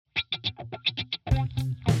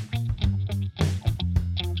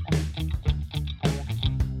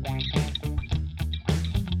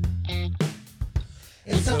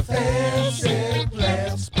It's a Fancy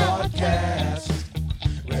Plants podcast.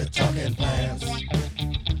 We're talking plants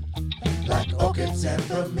like orchids and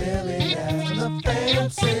bromeliads. The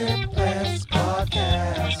Fancy Plants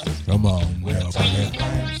podcast. Come on, We're talking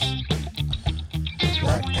plants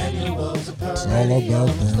like annuals of it's all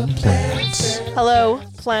about them plants. Hello,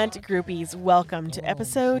 plant groupies. Welcome to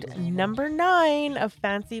episode number 9 of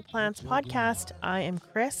Fancy Plants Podcast. I am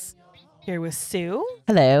Chris, here with Sue.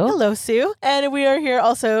 Hello. Hello, Sue. And we are here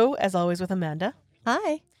also, as always, with Amanda.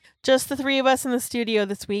 Hi. Just the three of us in the studio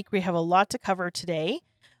this week. We have a lot to cover today.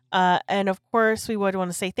 And of course, we would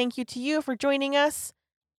want to say thank you to you for joining us.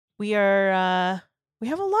 We have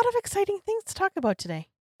a lot of exciting things to talk about today,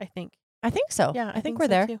 I think. I think so. Yeah, I think we're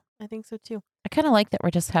there. Too. I think so too. I kind of like that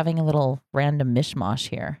we're just having a little random mishmash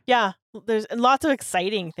here. Yeah, there's lots of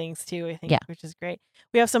exciting things too, I think, Yeah. which is great.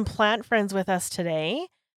 We have some plant friends with us today.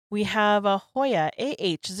 We have a Hoya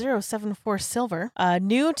AH074 Silver,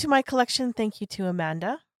 new to my collection. Thank you to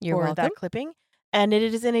Amanda You're for welcome. that clipping. And it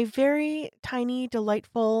is in a very tiny,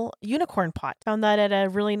 delightful unicorn pot. Found that at a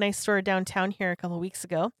really nice store downtown here a couple of weeks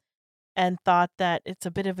ago and thought that it's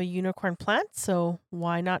a bit of a unicorn plant, so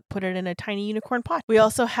why not put it in a tiny unicorn pot? We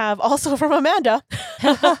also have, also from Amanda,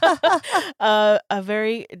 a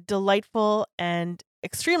very delightful and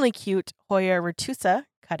extremely cute Hoya retusa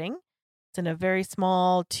cutting. It's in a very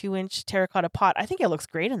small 2-inch terracotta pot. I think it looks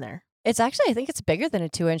great in there. It's actually, I think it's bigger than a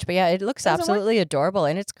 2-inch, but yeah, it looks Does it work? absolutely adorable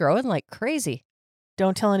and it's growing like crazy.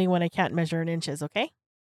 Don't tell anyone I can't measure in inches, okay?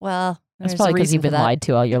 Well, That's there's probably a because reason you've for been that. lied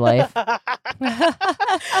to all your life.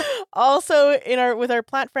 Also, with our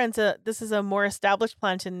plant friends, this is a more established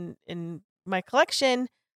plant in my collection,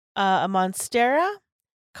 a Monstera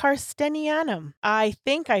carstenianum. I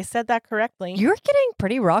think I said that correctly. You're getting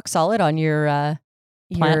pretty rock solid on your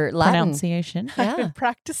Plant Latin. pronunciation. I've been Yeah,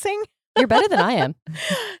 practicing. you're better than I am.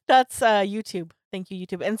 That's YouTube. Thank you,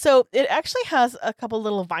 YouTube. And so it actually has a couple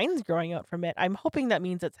little vines growing out from it. I'm hoping that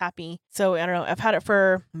means it's happy. So I don't know. I've had it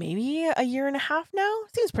for maybe a year and a half now.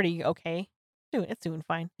 Seems pretty okay. It's doing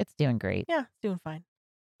fine. It's doing great. Yeah, it's doing fine.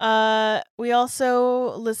 We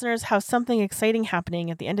also, listeners, have something exciting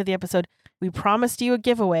happening at the end of the episode. We promised you a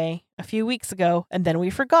giveaway a few weeks ago, and then we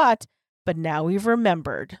forgot, but now we've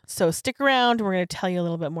remembered. So stick around. We're going to tell you a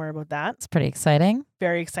little bit more about that. It's pretty exciting.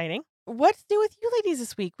 Very exciting. What's new with you ladies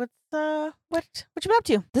this week? What you been up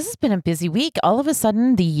to? This has been a busy week. All of a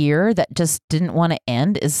sudden, the year that just didn't want to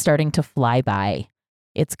end is starting to fly by.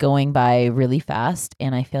 It's going by really fast,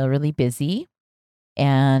 and I feel really busy.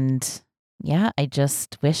 And yeah, I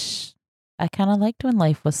just wish I kind of liked when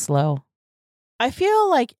life was slow. I feel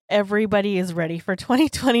like everybody is ready for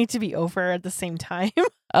 2020 to be over at the same time.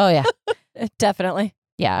 Oh, yeah. Definitely.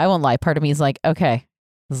 Yeah, I won't lie. Part of me is like, okay,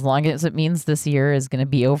 as long as it means this year is going to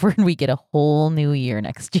be over and we get a whole new year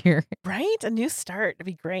next year. Right? A new start would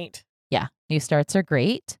be great. Yeah, new starts are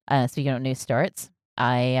great. Speaking of new starts,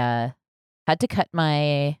 I had to cut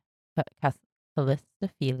my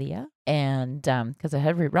calistophilia and because I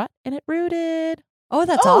had root rot and it rooted. Oh,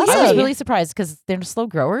 that's Oh, awesome. I was Yay. really surprised because they're slow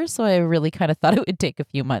growers, so I really kind of thought it would take a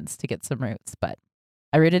few months to get some roots. But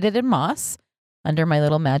I rooted it in moss under my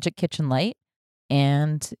little magic kitchen light,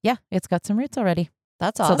 and yeah, it's got some roots already.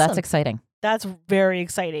 That's awesome. So that's exciting. That's very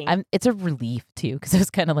exciting. It's a relief too because I was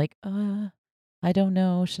kind of like, I don't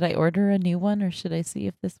know, should I order a new one or should I see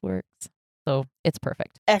if this works? So it's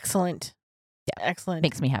perfect. Excellent. Yeah. Excellent.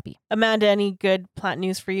 Makes me happy. Amanda, any good plant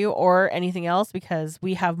news for you or anything else? Because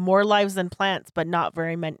we have more lives than plants, but not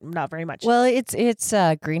very much. Well, it's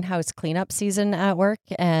greenhouse cleanup season at work,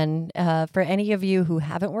 and for any of you who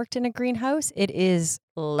haven't worked in a greenhouse, it is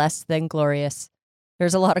less than glorious.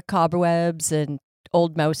 There's a lot of cobwebs and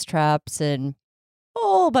old mouse traps and a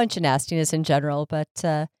whole bunch of nastiness in general, but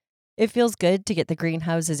it feels good to get the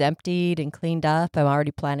greenhouses emptied and cleaned up. I'm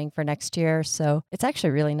already planning for next year, so it's actually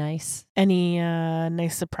really nice. Any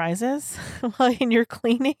nice surprises while in your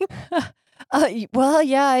cleaning? Well,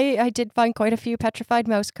 yeah, I did find quite a few petrified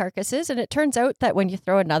mouse carcasses, and it turns out that when you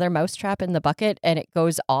throw another mouse trap in the bucket and it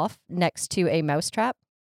goes off next to a mouse trap,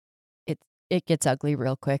 it gets ugly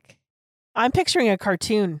real quick. I'm picturing a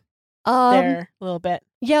cartoon there a little bit.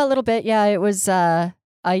 Yeah, a little bit. Yeah, it was. I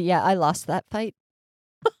lost that fight.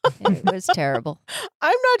 It was terrible.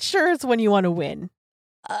 I'm not sure it's when you want to win.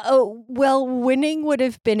 Well, winning would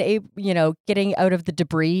have been getting out of the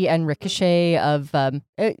debris and ricochet of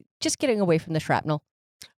just getting away from the shrapnel.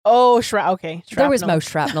 Oh, okay. There was Shrapnel. mouse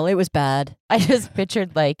shrapnel. It was bad. I just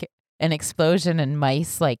pictured like an explosion and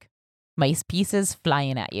mice pieces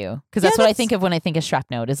flying at you. Because that's what I think of when I think of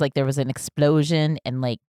shrapnel. Is like there was an explosion and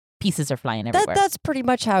like pieces are flying everywhere. That's pretty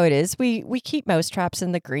much how it is. We keep mouse traps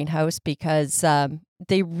in the greenhouse because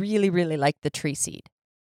they really, really like the tree seed.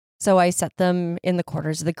 So I set them in the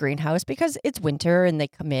corners of the greenhouse because it's winter and they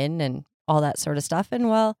come in and all that sort of stuff. And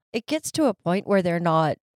well, it gets to a point where they're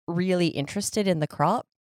not really interested in the crop.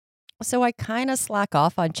 So I kind of slack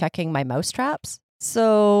off on checking my mouse traps.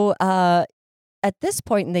 So at this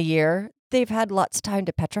point in the year, they've had lots of time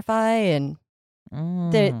to petrify and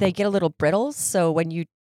they get a little brittle. So when you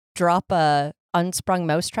drop a unsprung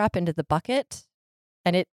mousetrap into the bucket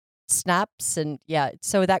and it snaps and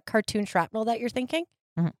so that cartoon shrapnel that you're thinking?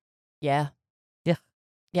 Mhm. Yeah. Yeah.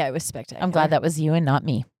 Yeah, it was spectacular. I'm glad that was you and not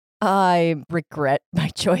me. I regret my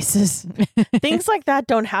choices. Things like that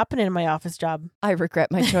don't happen in my office job. I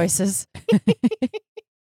regret my choices.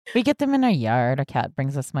 We get them in our yard. Our cat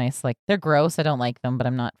brings us mice. Like, they're gross. I don't like them, but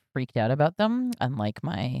I'm not freaked out about them. Unlike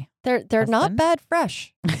my They're not husband. bad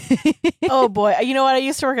fresh. Oh boy. You know what? I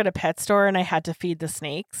used to work at a pet store and I had to feed the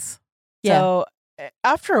snakes. Yeah. So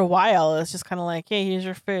after a while, it's just kind of like, hey, here's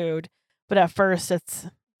your food. But at first, it's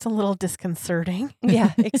a little disconcerting.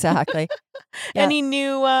 Yeah, exactly. Yeah. Any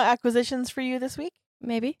new acquisitions for you this week?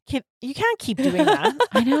 Maybe. You can't keep doing that.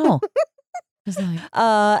 I know. It's like,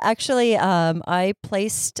 Actually, I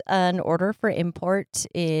placed an order for import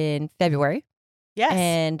in February, Yes.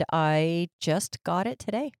 and I just got it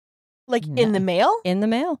today Like in the mail? in the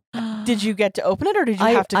mail. Did you get to open it or did you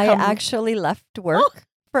I have to come? actually left work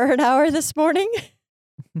for an hour this morning,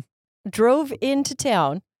 drove into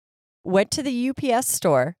town, went to the UPS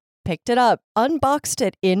store, picked it up, unboxed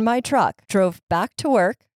it in my truck, drove back to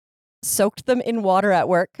work, soaked them in water at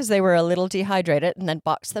work because they were a little dehydrated, and then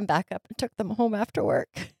boxed them back up and took them home after work.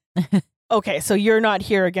 Okay, so you're not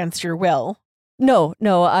here against your will, No,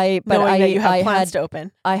 knowing that you have plans to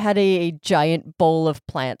open. I had a giant bowl of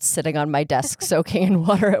plants sitting on my desk soaking in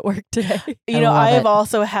water at work today. You know, love I have it.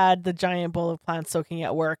 also had the giant bowl of plants soaking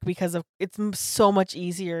at work because it's so much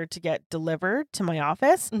easier to get delivered to my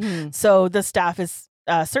office. Mhm. So the staff is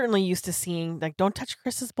certainly used to seeing, like, don't touch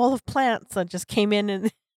Chris's bowl of plants that just came in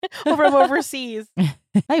and from overseas.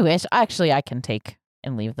 I wish. Actually, I can take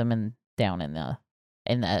and leave them down in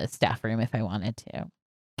the staff room if I wanted to.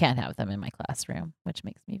 Can't have them in my classroom, which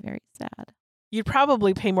makes me very sad. You'd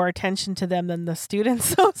probably pay more attention to them than the students,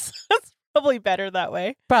 so it's probably better that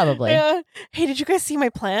way. Probably. Yeah. Hey, did you guys see my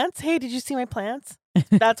plants? Hey, did you see my plants?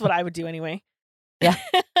 That's what I would do anyway. Yeah.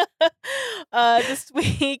 This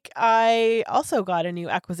week, I also got a new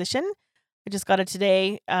acquisition. I just got it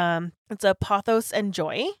today. It's a Pothos and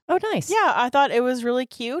Joy. Oh, nice. Yeah, I thought it was really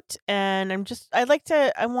cute, and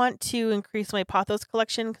I want to increase my Pothos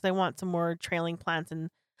collection because I want some more trailing plants in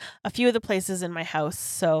a few of the places in my house.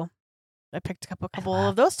 So I picked a couple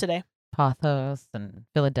of those today. Pothos and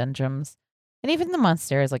philodendrons. And even the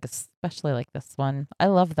monsters, like especially like this one. I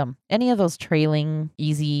love them. Any of those trailing,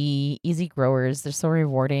 easy growers, they're so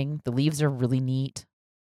rewarding. The leaves are really neat.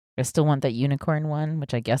 I still want that unicorn one,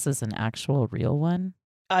 which I guess is an actual real one.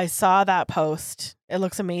 I saw that post. It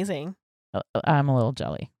looks amazing. I'm a little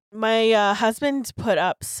jelly. My husband put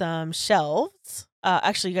up some shelves.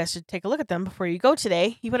 Actually, you guys should take a look at them before you go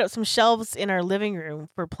today. He put up some shelves in our living room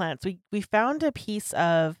for plants. We found a piece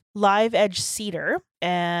of live edge cedar,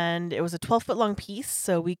 and it was a 12-foot long piece.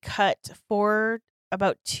 So we cut 4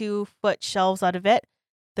 about 2-foot shelves out of it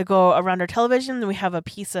that go around our television. Then we have a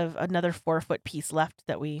piece of another 4-foot piece left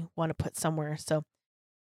that we want to put somewhere. So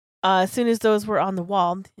as soon as those were on the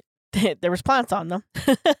wall, there was plants on them.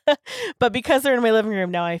 But because they're in my living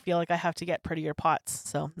room now, I feel like I have to get prettier pots.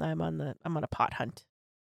 So I'm on a pot hunt.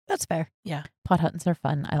 That's fair. Pot hunts are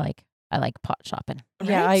fun. I like pot shopping.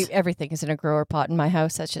 Yeah, Right? everything is in a grower pot in my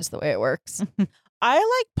house. That's just the way it works. I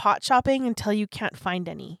like pot shopping until you can't find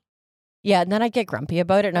any. Yeah, and then I get grumpy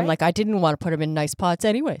about it, and I'm Right? like, I didn't want to put them in nice pots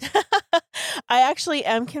anyways. I actually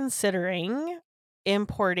am considering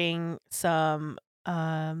importing some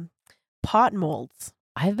pot molds.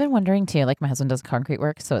 I've been wondering too, like my husband does concrete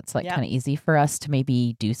work, so it's like Yeah. kind of easy for us to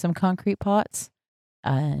maybe do some concrete pots.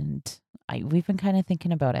 And we've been kind of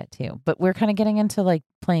thinking about it too. But we're kind of getting into like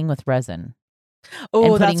playing with resin Oh,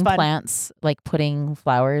 and that's putting fun. plants, like putting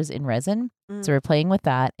flowers in resin. Mm. So we're playing with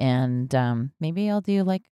that, and maybe I'll do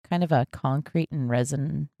like kind of a concrete and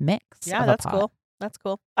resin mix. Yeah, of that's a pot. cool. That's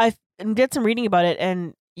cool. I did some reading about it,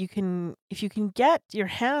 and if you can get your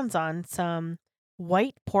hands on some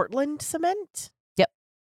white Portland cement,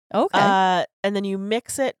 Okay. and then you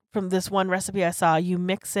mix it from this one recipe I saw. You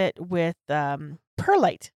mix it with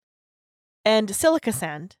perlite and silica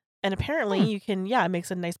sand, and apparently you can it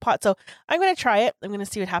makes a nice pot. So I'm gonna try it. I'm gonna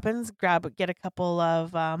see what happens. Get a couple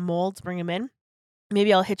of molds, bring them in.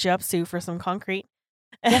 Maybe I'll hit you up, Sue, for some concrete.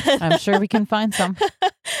 I'm sure we can find some.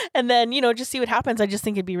 And then, just see what happens. I just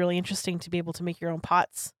think it'd be really interesting to be able to make your own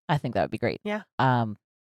pots. I think that would be great. Yeah.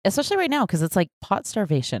 especially right now because it's like pot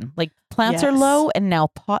starvation. Like plants are Yes. low and now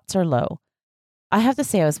pots are low. I have to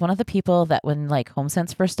say, I was one of the people that when like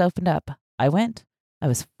HomeSense first opened up, I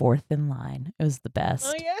was fourth in line. It was the best.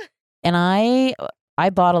 Oh yeah. And I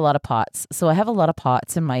bought a lot of pots. So I have a lot of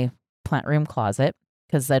pots in my plant room closet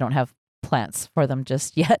because I don't have plants for them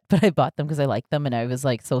just yet, but I bought them because I like them. And I was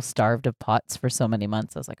like so starved of pots for so many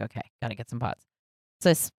months. I was like, okay, got to get some pots. So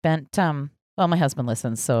I spent, well, my husband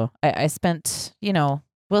listens. So I spent,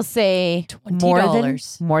 we'll say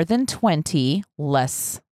 $20. more than 20,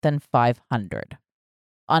 less than 500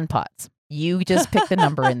 on pots. You just pick the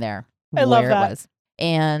number in there. I love where that. it was.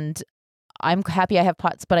 And I'm happy I have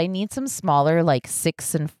pots, but I need some smaller, like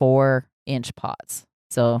 6 and 4 inch pots.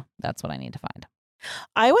 So that's what I need to find.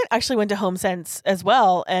 I actually went to HomeSense as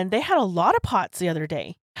well, and they had a lot of pots the other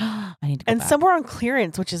day, I need to go and back. some were on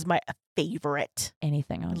clearance, which is my favorite.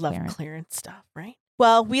 Anything I on love clearance. clearance stuff, right?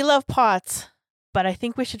 Well, we love pots, but I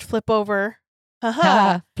think we should flip over,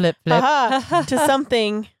 haha, Flip, flip. haha,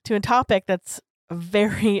 to a topic that's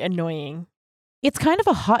very annoying. It's kind of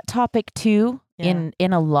a hot topic too Yeah.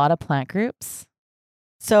 in a lot of plant groups.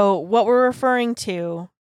 So what we're referring to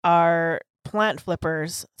are plant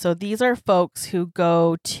flippers. So these are folks who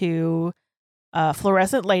go to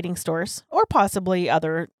fluorescent lighting stores or possibly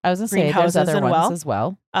other. I was gonna say there's Greenhouses other and ones as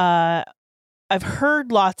well. I've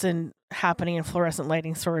heard lots happening in fluorescent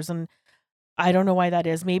lighting stores, and I don't know why that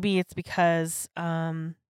is. Maybe it's because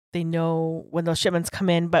they know when those shipments come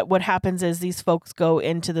in. But what happens is these folks go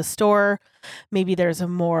into the store. Maybe there's a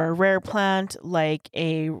more rare plant like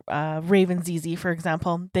a Raven ZZ, for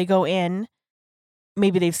example. They go in.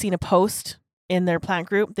 Maybe they've seen a post in their plant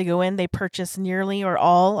group. They go in, they purchase nearly or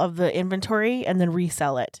all of the inventory, and then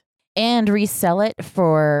resell it. And resell it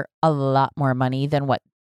for a lot more money than what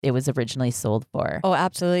it was originally sold for. Oh,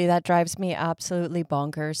 absolutely. That drives me absolutely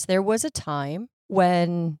bonkers. There was a time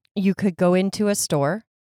when you could go into a store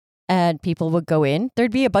and people would go in. There'd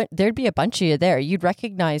be a bunch of you there. You'd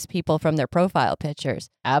recognize people from their profile pictures.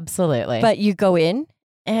 Absolutely. But you go in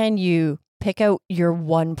and you pick out your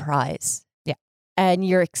one prize. Yeah. And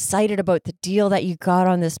you're excited about the deal that you got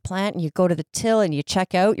on this plant, and you go to the till and you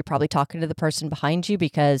check out. You're probably talking to the person behind you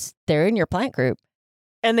because they're in your plant group.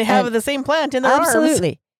 And they have And- the same plant in their arms.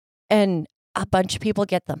 Absolutely. And a bunch of people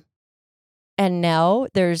get them. And now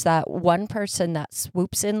there's that one person that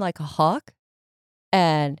swoops in like a hawk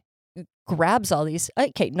and grabs all these.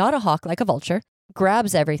 Okay, not a hawk, like a vulture,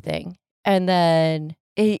 grabs everything. And then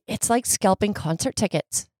it's like scalping concert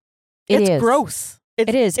tickets. It It's is. gross.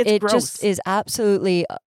 It is. It's It gross. just is absolutely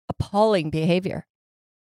appalling behavior.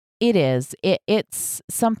 It is. It's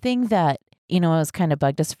something that, has kind of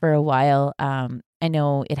bugged us for a while. I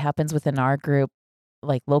know it happens within our group,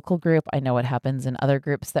 like local group. I know it happens in other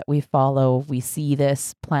groups that we follow. We see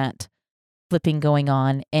this plant flipping going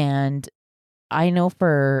on. And I know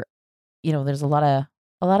for, there's a lot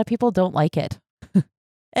of people don't like it.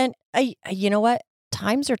 And you know what?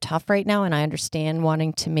 Times are tough right now, and I understand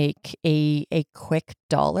wanting to make a quick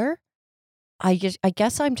dollar. I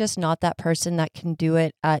guess I'm just not that person that can do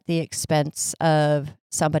it at the expense of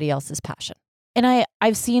somebody else's passion. And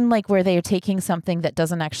I've seen like where they are taking something that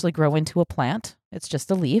doesn't actually grow into a plant. It's just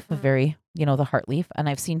a leaf, a very, the heart leaf. And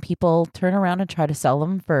I've seen people turn around and try to sell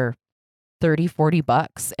them for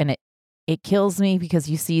 $30-$40. And it kills me because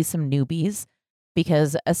you see some newbies,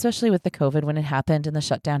 because especially with the COVID, when it happened and the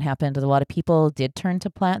shutdown happened, a lot of people did turn to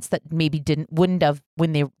plants that maybe wouldn't have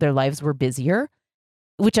when their lives were busier,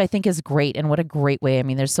 which I think is great. And what a great way. I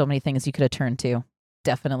mean, there's so many things you could have turned to.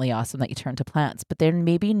 Definitely awesome that you turn to plants, but they're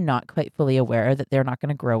maybe not quite fully aware that they're not going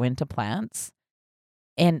to grow into plants.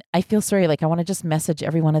 And I feel sorry. Like I want to just message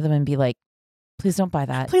every one of them and be like, please don't buy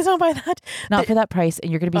that. Please don't buy that. Not for that price. And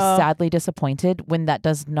you're going to be sadly disappointed when that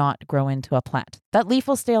does not grow into a plant. That leaf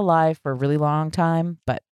will stay alive for a really long time,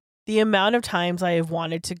 but The amount of times I have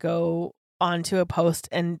wanted to go onto a post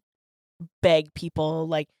and beg people,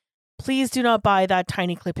 like, please do not buy that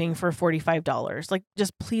tiny clipping for $45. Like,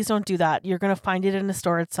 just please don't do that. You're going to find it in a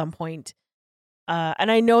store at some point.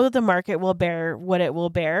 And I know that the market will bear what it will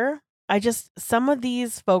bear. Some of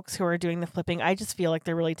these folks who are doing the flipping, I just feel like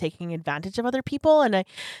they're really taking advantage of other people. And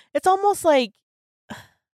it's almost like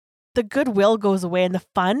the goodwill goes away and the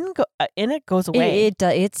fun in it goes away.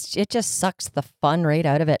 It just sucks the fun right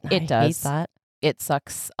out of it. It I does. hate that. it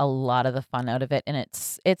sucks a lot of the fun out of it. And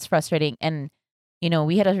it's frustrating. And,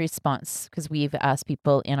 we had a response because we've asked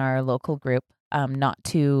people in our local group not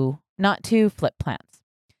to flip plants.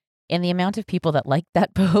 And the amount of people that liked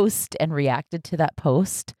that post and reacted to that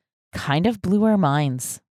post kind of blew our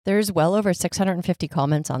minds. There's well over 650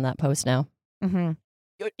 comments on that post now. Mm-hmm.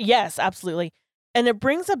 Yes, absolutely. And it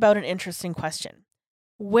brings about an interesting question.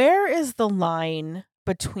 Where is the line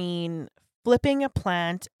between flipping a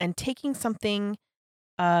plant and taking something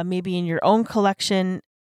maybe in your own collection,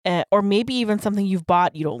 or maybe even something you've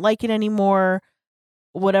bought, you don't like it anymore,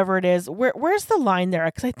 whatever it is? Where's the line there?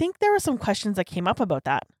 Because I think there were some questions that came up about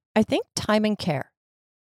that. I think time and care.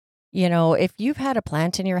 You know, if you've had a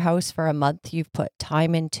plant in your house for a month, you've put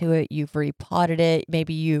time into it, you've repotted it,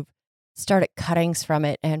 maybe you've started cuttings from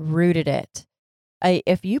it and rooted it.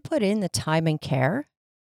 If you put in the time and care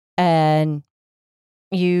and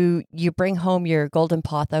you bring home your golden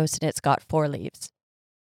pothos and it's got 4 leaves,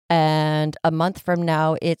 and a month from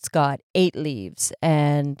now it's got 8 leaves,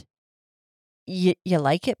 and you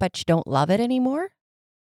like it but you don't love it anymore,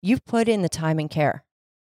 you've put in the time and care.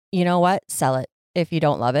 You know what? Sell it if you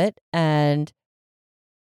don't love it, and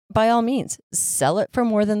by all means, sell it for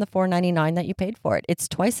more than the $4.99 that you paid for it. It's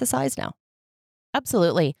twice the size now.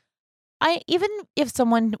 Absolutely. Even if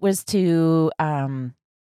someone was to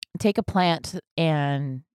take a plant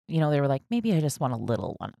and, they were like, maybe I just want a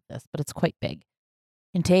little one of this, but it's quite big,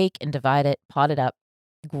 and take and divide it, pot it up,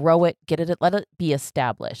 grow it, let it be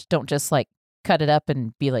established. Don't just like cut it up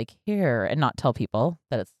and be like, here, and not tell people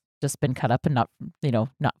that it's just been cut up and not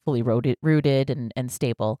fully rooted and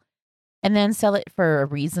stable, and then sell it for a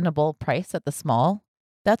reasonable price at the small.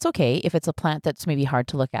 That's okay if it's a plant that's maybe hard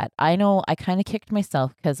to look at. I know I kind of kicked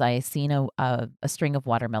myself because I seen a string of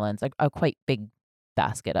watermelons, a quite big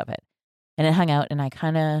basket of it, and it hung out, and I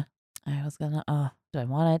was gonna, do I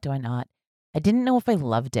want it? Do I not? I didn't know if I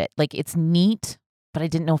loved it. Like, it's neat, but I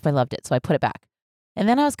didn't know if I loved it, so I put it back. And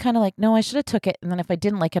then I was kind of like, no, I should have took it. And then if I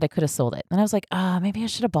didn't like it, I could have sold it. And I was like, maybe I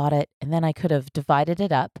should have bought it. And then I could have divided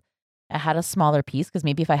it up. I had a smaller piece, because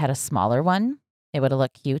maybe if I had a smaller one, it would have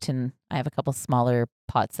looked cute. And I have a couple smaller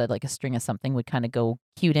pots that like a string of something would kind of go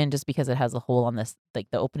cute in, just because it has a hole on this, like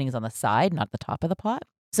the opening is on the side, not the top of the pot.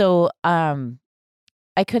 So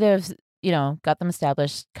I could have, got them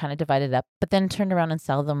established, kind of divided up, but then turned around and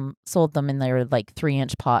sold them in their like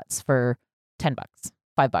 3-inch pots for $10,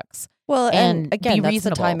 $5. Well, and again, that's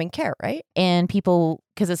reasonable. the time and care, right? And people,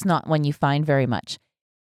 because it's not one you find very much.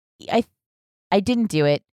 I didn't do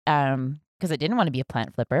it because I didn't want to be a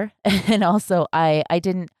plant flipper, and also I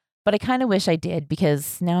didn't, but I kind of wish I did,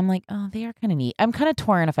 because now I'm like, oh, they are kind of neat. I'm kind of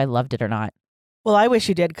torn if I loved it or not. Well, I wish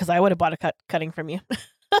you did, because I would have bought a cutting from you.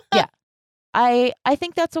 Yeah. I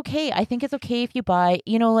think that's okay. I think it's okay if you buy,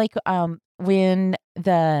 like when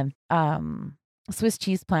the Swiss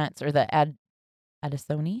cheese plants, or the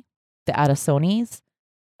Addisonii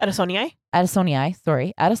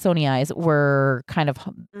were kind of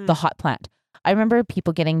the hot plant. I remember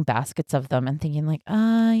people getting baskets of them and thinking like,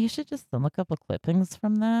 you should just look up clippings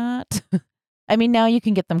from that. I mean, now you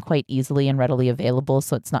can get them quite easily and readily available,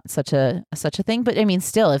 so it's not such a thing. But I mean,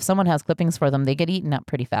 still, if someone has clippings for them, they get eaten up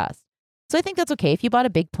pretty fast. So I think that's okay. If you bought a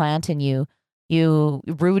big plant and you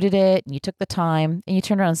rooted it and you took the time and you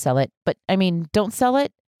turn around and sell it. But I mean, don't sell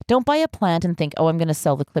it. Don't buy a plant and think, I'm going to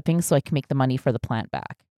sell the clippings so I can make the money for the plant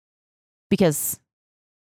back. Because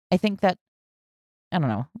I think that, I don't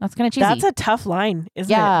know, that's kind of cheesy. That's a tough line, isn't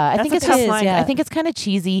it? Yeah, I think it's tough line. Yeah. I think it's kind of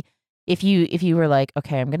cheesy if you were like,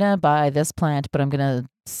 okay, I'm going to buy this plant, but I'm going to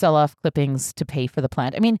sell off clippings to pay for the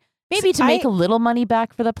plant. I mean, maybe to make a little money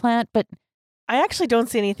back for the plant, but I actually don't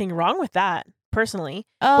see anything wrong with that, personally.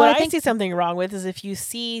 Oh, What I see something wrong with is if you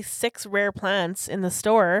see 6 rare plants in the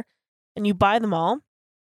store and you buy them all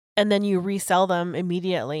and then you resell them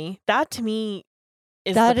immediately. That, to me,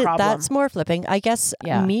 is the problem. That's more flipping. I guess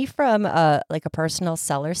me, from like a personal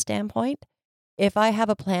seller standpoint, if I have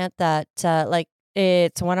a plant that like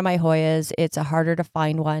it's one of my Hoyas, it's a harder to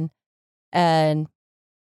find one, and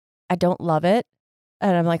I don't love it,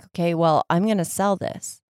 and I'm like, okay, well, I'm going to sell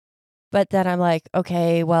this. But then I'm like,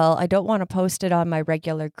 okay, well, I don't want to post it on my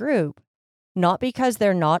regular group, not because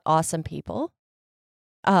they're not awesome people.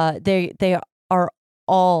 They are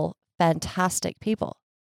all fantastic people.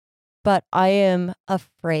 But I am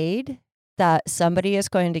afraid that somebody is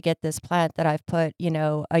going to get this plant that I've put,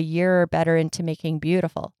 a year or better into making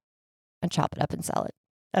beautiful, and chop it up and sell it.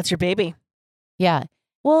 That's your baby. Yeah.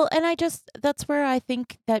 Well, and that's where I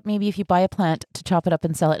think that maybe if you buy a plant to chop it up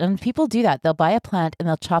and sell it, and people do that, they'll buy a plant and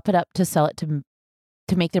they'll chop it up to sell it to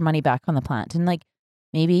make their money back on the plant. And like,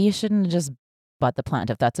 maybe you shouldn't have just bought the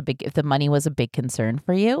plant if the money was a big concern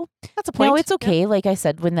for you. That's a point. No, it's okay. Yeah. Like I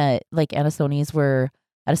said, when the Addisonii were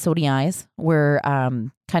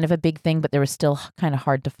kind of a big thing, but they were still kind of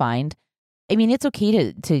hard to find. I mean, it's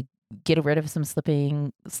okay to get rid of some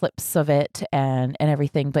slips of it and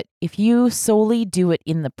everything. But if you solely do it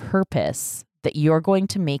in the purpose that you're going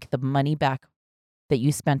to make the money back that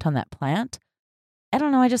you spent on that plant, I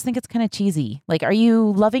don't know. I just think it's kind of cheesy. Like, are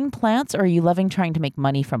you loving plants or are you loving trying to make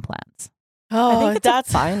money from plants? Oh, I think it's that's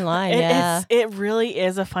a fine line. it really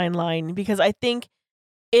is a fine line because I think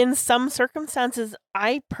in some circumstances,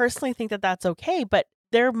 I personally think that that's okay, but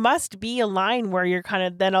there must be a line where you're kind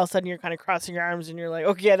of then all of a sudden you're kind of crossing your arms and you're like,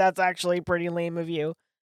 okay, that's actually pretty lame of you.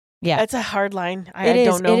 Yeah. It's a hard line. I It is.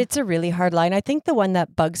 don't know. It's a really hard line. I think the one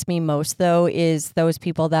that bugs me most, though, is those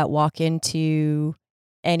people that walk into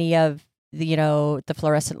any of the, the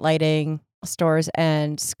fluorescent lighting stores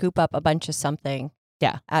and scoop up a bunch of something.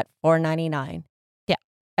 Yeah. At $4.99. Yeah.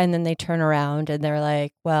 And then they turn around and they're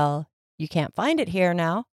like, well, you can't find it here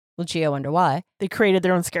now. Well, gee, I wonder why. They created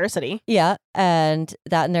their own scarcity. Yeah. And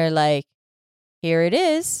they're like, here it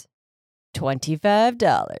is,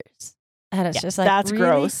 $25. And it's just like, that's really?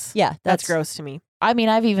 gross. Yeah. That's gross to me. I mean,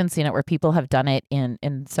 I've even seen it where people have done it in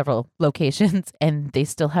several locations and they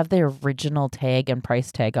still have the original tag and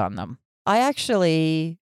price tag on them. I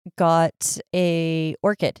actually got a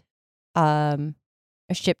orchid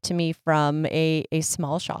shipped to me from a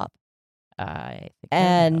small shop. I think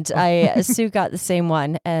And I know. Sue got the same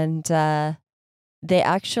one. And they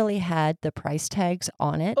actually had the price tags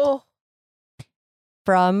on it Oh,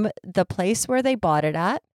 from the place where they bought it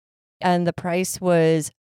at. And the price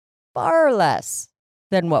was far less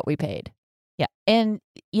than what we paid. Yeah. And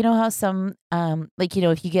you know how some,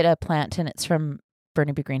 if you get a plant and it's from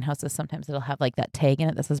Burnaby Greenhouses, sometimes it'll have like that tag in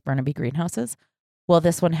it that says Burnaby Greenhouses. Well,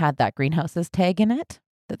 this one had that Greenhouses tag in it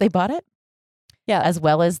that they bought it. Yeah. As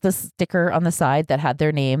well as the sticker on the side that had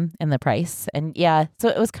their name and the price. And yeah, so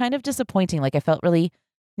it was kind of disappointing. Like I felt really,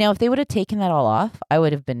 now if they would have taken that all off, I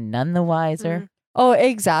would have been none the wiser. Oh,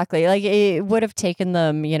 exactly. Like it would have taken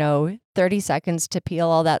them, 30 seconds to peel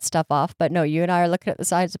all that stuff off. But no, you and I are looking at the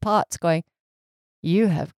sides of pots going, you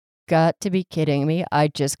have got to be kidding me. I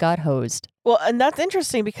just got hosed. Well, and that's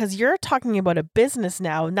interesting because you're talking about a business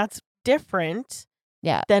now, and that's different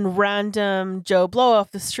Yeah. than random Joe Blow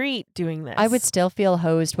off the street doing this. I would still feel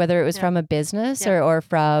hosed, whether it was Yeah. from a business Yeah. or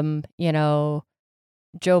from,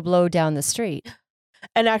 Joe Blow down the street.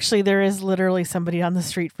 And actually, there is literally somebody on the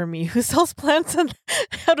street from me who sells plants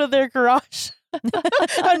out of their garage.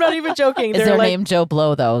 I'm not even joking. Is They're their like, name Joe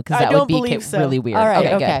Blow though? Because I that don't would be believe so. really weird. All right.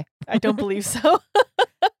 good. Okay. I don't believe so.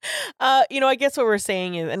 I guess what we're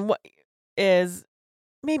saying is, and what is,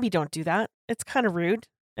 maybe don't do that. It's kind of rude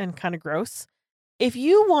and kind of gross. If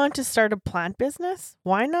you want to start a plant business,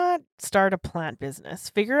 why not start a plant business?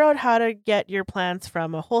 Figure out how to get your plants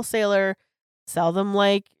from a wholesaler, sell them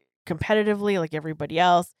like competitively, like everybody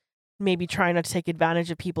else. Maybe try not to take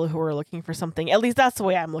advantage of people who are looking for something. At least that's the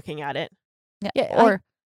way I'm looking at it. Yeah, Or,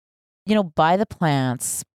 buy the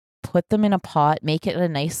plants, put them in a pot, make it a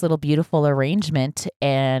nice little beautiful arrangement,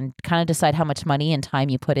 and kind of decide how much money and time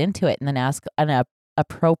you put into it, and then ask an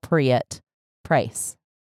appropriate price.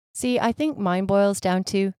 See, I think mine boils down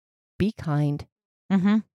to be kind.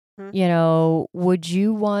 Mm-hmm. Would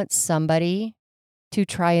you want somebody to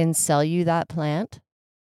try and sell you that plant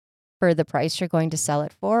for the price you're going to sell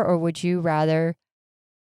it for? Or would you rather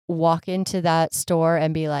walk into that store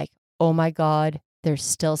and be like, oh my God, there's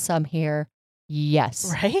still some here.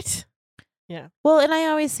 Yes. Right? Well, and I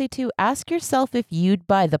always say too, ask yourself if you'd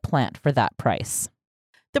buy the plant for that price.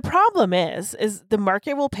 The problem is the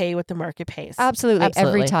market will pay what the market pays. Absolutely. Every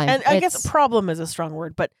Absolutely. time. And I guess It's- problem is a strong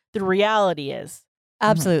word, but the reality is.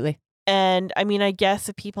 absolutely. And I mean, I guess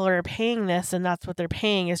if people are paying this and that's what they're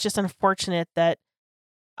paying, it's just unfortunate that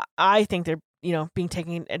I think they're, being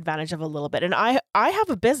taken advantage of a little bit. And I have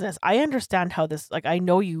a business. I understand how this, like, I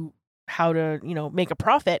know how to, make a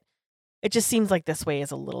profit. It just seems like this way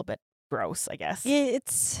is a little bit gross, I guess. Yeah,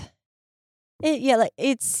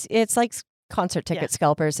 it's like concert ticket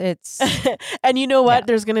scalpers. It's And you know what? Yeah.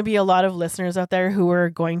 There's going to be a lot of listeners out there who are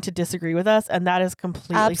going to disagree with us, and that is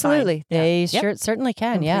completely absolutely. fine. They Yep. certainly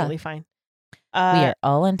can. Completely fine. We are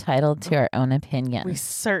all entitled to our own opinion. We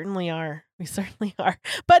certainly are. We certainly are.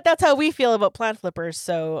 But that's how we feel about plant flippers.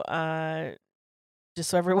 So just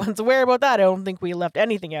so everyone's aware about that, I don't think we left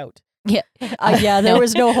anything out. Yeah, there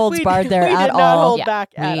was no holds We- barred there we at did not all. hold Yeah, back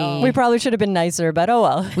at we- all. We probably should have been nicer, but oh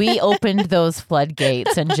well. We opened those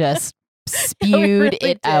floodgates and just spewed really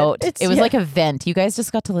it did. out. It's- It was yeah. like a vent. You guys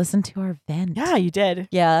just got to listen to our vent. Yeah, you did.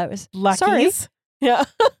 Yeah, that was Luckies. Sorry. Yeah.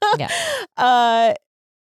 Yeah.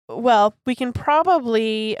 Well, we can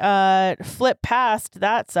probably flip past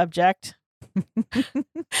that subject.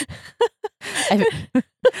 I just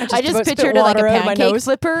just about spit pictured it like a water out of my pancake nose.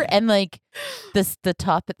 flipper and like the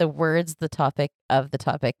topic of the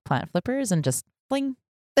topic plant flippers and just fling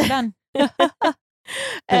done.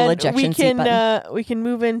 And ejection seat we can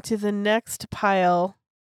move into the next pile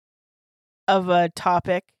of a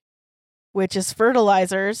topic. which is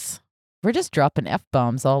fertilizers. We're just dropping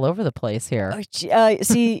F-bombs all over the place here.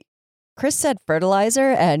 See, Chris said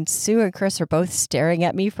fertilizer, and Sue and Chris are both staring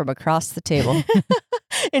at me from across the table.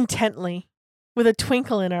 Intently, with a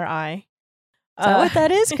twinkle in our eye. Is that what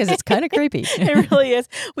that is? Because it's kind of creepy. It really is.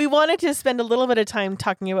 We wanted to spend a little bit of time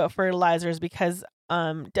talking about fertilizers because,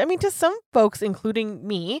 I mean, to some folks, including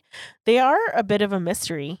me, they are a bit of a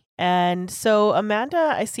mystery. And so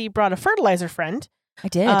Amanda, I see, brought a fertilizer friend. I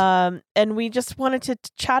did. And we just wanted to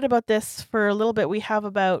chat about this for a little bit. We have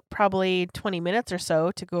about probably 20 minutes or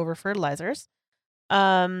so to go over fertilizers.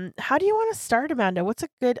 How do you want to start, Amanda? What's a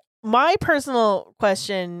good... My personal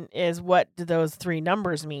question is, what do those three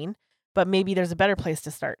numbers mean? But maybe there's a better place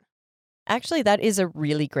to start. Actually, that is a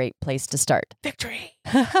really great place to start. Victory.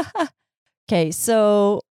 Okay,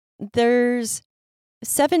 so there's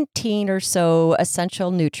 17 or so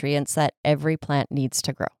essential nutrients that every plant needs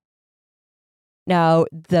to grow. Now,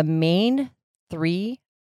 the main three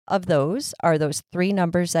of those are those three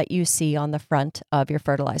numbers that you see on the front of your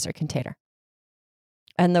fertilizer container.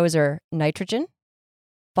 And those are nitrogen,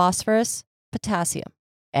 phosphorus, potassium,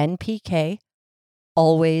 NPK,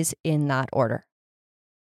 always in that order.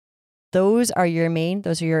 Those are your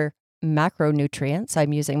macronutrients.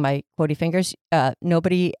 I'm using my quotey fingers.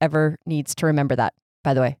 Nobody ever needs to remember that,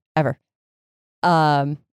 by the way, ever.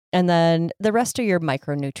 And then the rest are your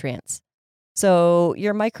micronutrients. So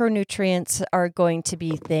your micronutrients are going to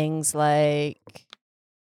be things like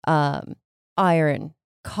iron,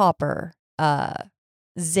 copper,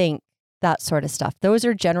 zinc, that sort of stuff. Those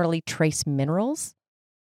are generally trace minerals.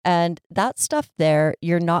 And that stuff there,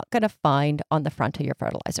 you're not going to find on the front of your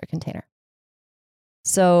fertilizer container.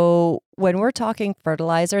 So when we're talking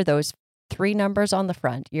fertilizer, those three numbers on the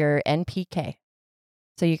front, your NPK.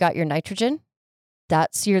 So you got your nitrogen,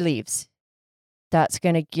 that's your leaves. That's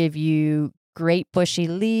going to give you great bushy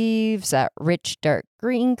leaves, that rich dark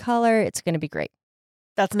green color. It's going to be great.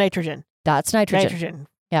 That's nitrogen. That's nitrogen. Nitrogen.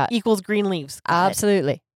 Yeah. Equals green leaves. Got it.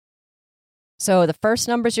 Absolutely. So the first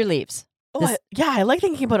number is your leaves. Oh, I like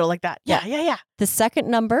thinking about it like that. Yeah. The second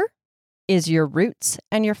number is your roots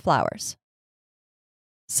and your flowers.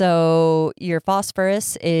 So your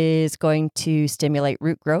phosphorus is going to stimulate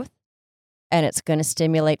root growth, and it's going to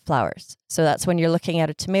stimulate flowers. So that's when you're looking at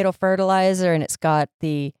a tomato fertilizer and it's got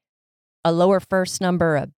a lower first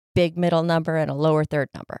number, a big middle number, and a lower third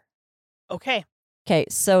number. Okay. Okay,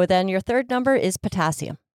 so then your third number is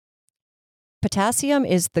potassium. Potassium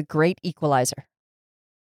is the great equalizer.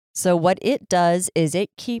 So what it does is it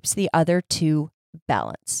keeps the other two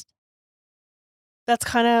balanced. That's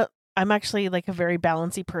kind of, I'm actually like a very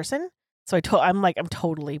balancy person. So I'm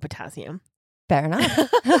totally potassium. Fair enough.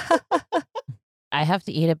 I have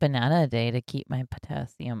to eat a banana a day to keep my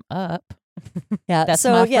potassium up. Yeah, That's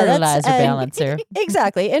so my yeah, fertilizer balancer.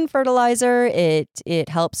 Exactly. In fertilizer, it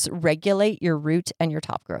helps regulate your root and your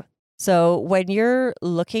top growth. So when you're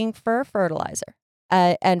looking for a fertilizer,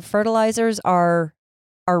 and fertilizers are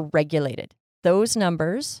regulated, those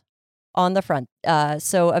numbers on the front.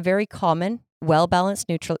 So a very common, well-balanced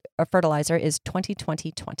fertilizer is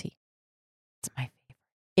 20-20-20. It's my favorite.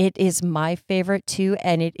 It is my favorite too,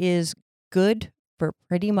 and it is good for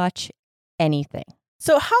pretty much anything.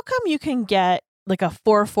 So how come you can get like a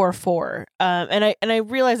 4-4-4? And I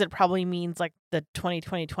realize it probably means like the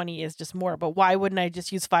 20-20-20 is just more, but why wouldn't I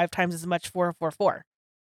just use 5 times as much 4-4-4?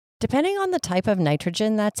 Depending on the type of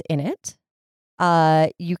nitrogen that's in it,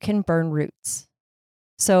 you can burn roots.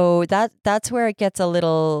 So that's where it gets a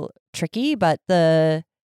little tricky. But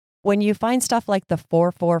when you find stuff like the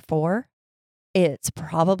 4-4-4, it's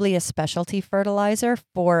probably a specialty fertilizer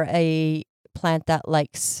for a plant that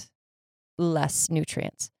likes less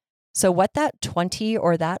nutrients. So what that 20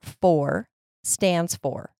 or that 4 stands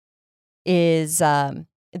for is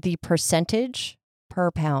the percentage per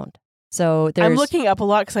pound. So I'm looking up a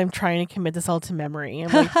lot because I'm trying to commit this all to memory.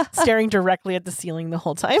 I'm like staring directly at the ceiling the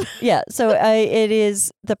whole time. Yeah. So it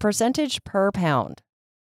is the percentage per pound.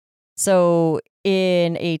 So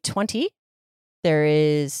in a 20, there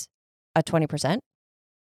is a 20%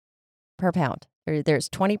 per pound. There's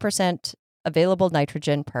 20% available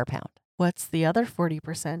nitrogen per pound. What's the other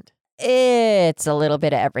 40%? It's a little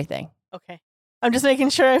bit of everything. Okay. I'm just making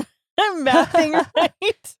sure I'm mathing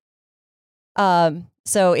right.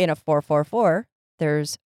 So in a 4-4-4,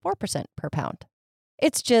 there's 4% per pound.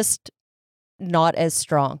 It's just not as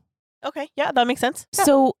strong. Okay. Yeah, that makes sense. Yeah.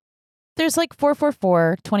 So there's like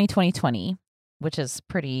 4-4-4, 20-20-20, which is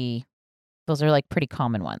those are like pretty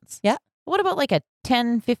common ones. Yeah. What about like a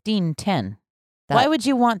 10-15-10? Why would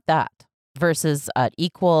you want that versus an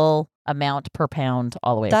equal amount per pound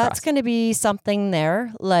all the way across? That's going to be something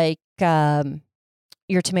there like,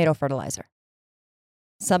 your tomato fertilizer.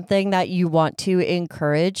 Something that you want to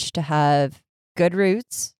encourage to have good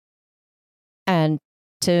roots and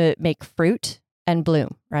to make fruit and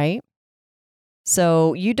bloom, right?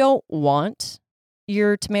 So you don't want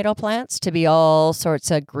your tomato plants to be all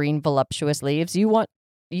sorts of green, voluptuous leaves. You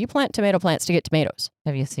plant tomato plants to get tomatoes.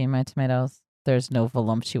 Have you seen my tomatoes? There's no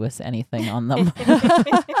voluptuous anything on them.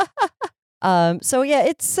 So yeah,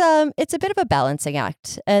 it's a bit of a balancing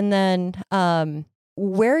act. And then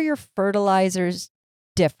where your fertilizers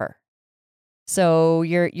differ. So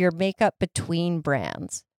your makeup between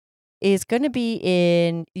brands is going to be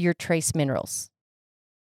in your trace minerals.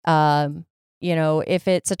 If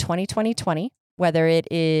it's a 20-20-20, whether it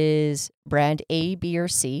is brand A, B, or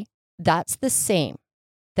C, that's the same.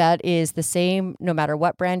 That is the same no matter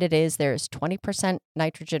what brand it is. There's 20%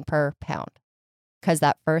 nitrogen per pound because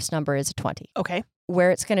that first number is a 20. Okay.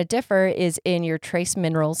 Where it's going to differ is in your trace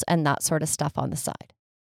minerals and that sort of stuff on the side.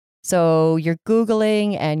 So you're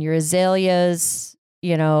Googling and your azaleas,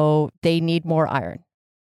 they need more iron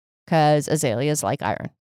because azaleas like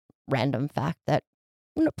iron. Random fact that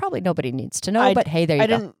probably nobody needs to know, but hey, there you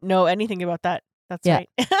go. I didn't know anything about that. That's right.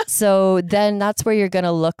 So then that's where you're going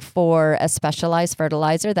to look for a specialized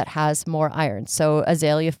fertilizer that has more iron. So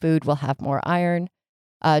azalea food will have more iron.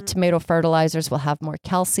 Tomato fertilizers will have more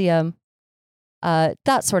calcium.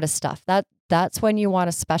 That sort of stuff. That's when you want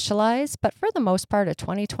to specialize. But for the most part, a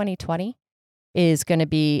 20-20-20 is going to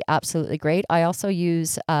be absolutely great. I also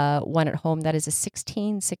use one at home that is a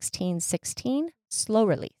 16-16-16 slow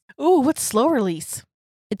release. Ooh, what's slow release?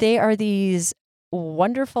 They are these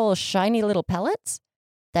wonderful, shiny little pellets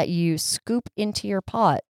that you scoop into your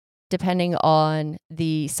pot, depending on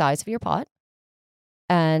the size of your pot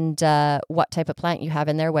and what type of plant you have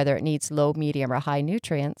in there, whether it needs low, medium, or high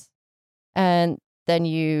nutrients. And then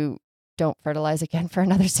you don't fertilize again for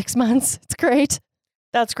another 6 months. It's great.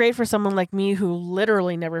 That's great for someone like me who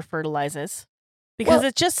literally never fertilizes because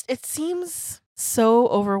it seems so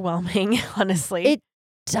overwhelming, honestly. It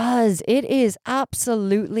does. It is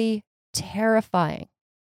absolutely terrifying.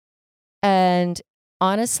 And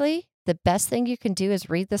honestly, the best thing you can do is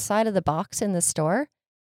read the side of the box in the store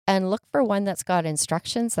and look for one that's got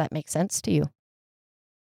instructions that make sense to you.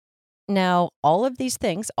 Now, all of these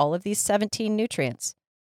things, all of these 17 nutrients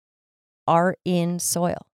are in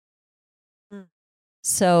soil.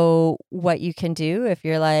 So what you can do if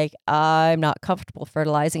you're like, I'm not comfortable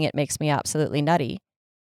fertilizing, it makes me absolutely nutty,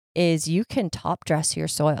 is you can top dress your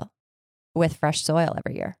soil with fresh soil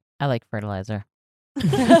every year. I like fertilizer.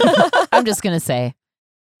 I'm just going to say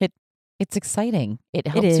it's exciting. It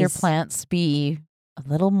helps your plants be a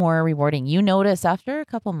little more rewarding. You notice after a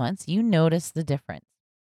couple months, you notice the difference.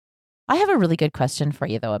 I have a really good question for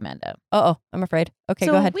you though, Amanda. Uh-oh, I'm afraid. Okay,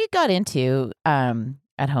 so go ahead. We got into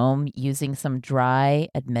at home using some dry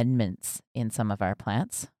amendments in some of our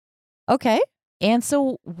plants. Okay. And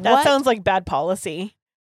so that sounds like bad policy.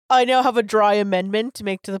 I now have a dry amendment to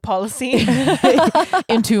make to the policy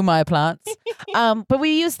into my plants. But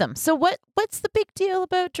we use them. So what's the big deal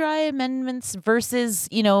about dry amendments versus,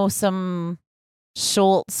 some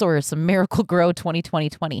Schultz or some Miracle Grow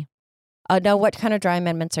 20-20-20? Now, what kind of dry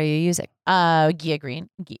amendments are you using? Gaia Green,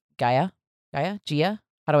 Gia. How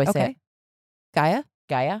do I say it? Gaia.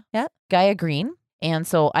 Yeah. Gaia Green. And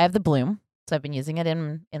so I have the bloom. So I've been using it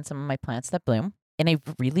in some of my plants that bloom, and I've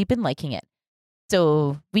really been liking it.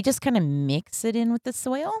 So we just kind of mix it in with the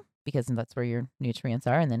soil because that's where your nutrients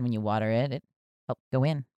are. And then when you water it, it helps go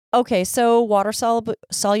in. Okay, so water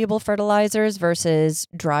soluble fertilizers versus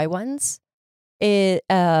dry ones. It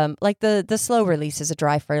like the slow release is a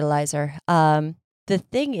dry fertilizer. The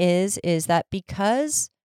thing is that because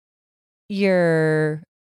your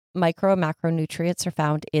micro and macronutrients are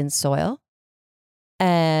found in soil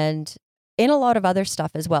and in a lot of other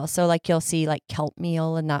stuff as well. So like you'll see like kelp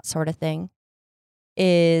meal and that sort of thing,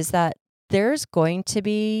 is that there's going to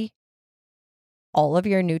be all of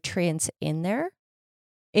your nutrients in there.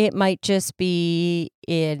 It might just be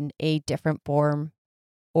in a different form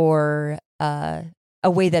or a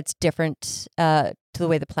way that's different to the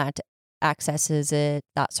way the plant accesses it,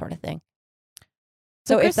 that sort of thing.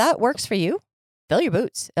 So Chris, if that works for you, fill your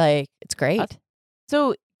boots. Like, it's great.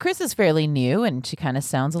 So Chris is fairly new, and she kind of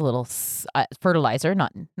sounds a little fertilizer,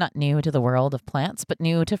 not new to the world of plants, but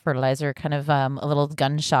new to fertilizer, kind of a little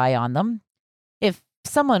gun shy on them. If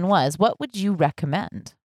someone was, what would you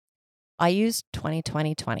recommend? I use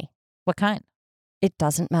 20-20-20. What kind? It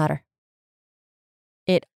doesn't matter.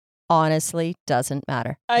 It honestly doesn't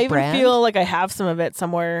matter. I even feel like I have some of it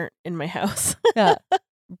somewhere in my house. Yeah.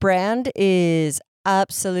 Brand is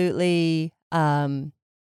absolutely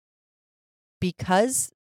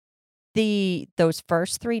because those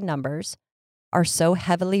first three numbers are so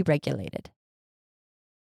heavily regulated.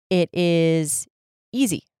 It is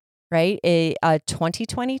easy, right? A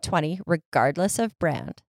 20-20-20, regardless of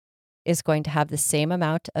brand, is going to have the same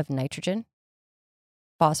amount of nitrogen,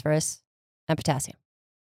 phosphorus, and potassium.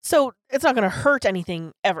 So it's not going to hurt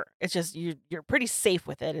anything ever. It's just you're pretty safe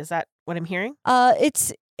with it. Is that what I'm hearing?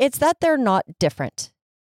 It's that they're not different.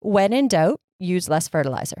 When in doubt, use less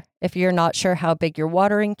fertilizer. If you're not sure how big your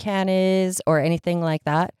watering can is or anything like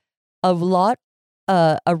that, a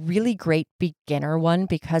really great beginner one,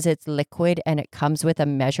 because it's liquid and it comes with a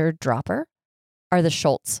measured dropper, are the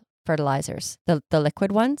Schultz fertilizers. The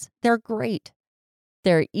liquid ones, they're great.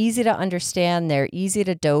 They're easy to understand. They're easy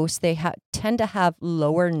to dose. They tend to have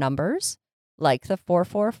lower numbers, like the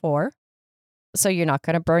 444. So you're not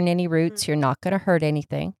going to burn any roots. You're not going to hurt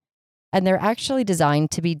anything. And they're actually designed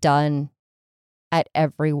to be done at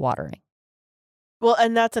every watering. Well,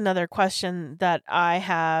 and that's another question that I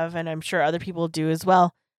have, and I'm sure other people do as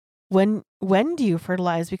well. When do you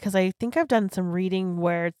fertilize? Because I think I've done some reading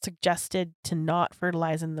where it's suggested to not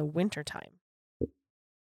fertilize in the wintertime.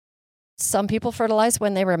 Some people fertilize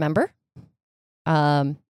when they remember.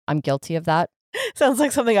 I'm guilty of that. Sounds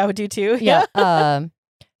like something I would do too. Yeah.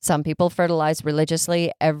 Some people fertilize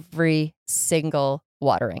religiously every single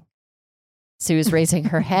watering. Sue's raising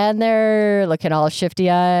her hand there, looking all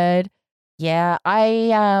shifty-eyed. Yeah,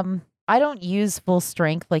 I don't use full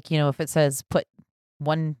strength. Like, if it says put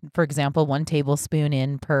for example, 1 tablespoon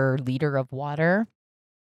in per liter of water,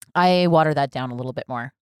 I water that down a little bit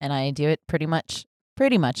more. And I do it pretty much,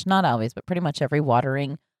 not always, but pretty much every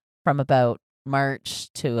watering from about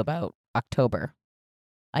March to about October.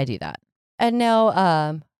 I do that. And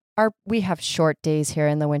now we have short days here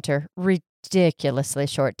in the winter, ridiculously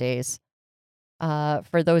short days.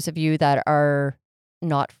 For those of you that are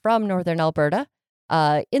not from Northern Alberta,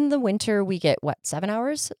 in the winter we get 7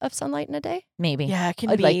 hours of sunlight in a day? Maybe. Yeah, it can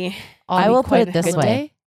Like, be. I will put quite it this a way.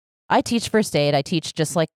 day. I teach first aid. I teach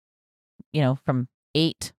just like, from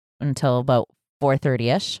 8 until about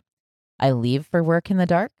 4:30ish. I leave for work in the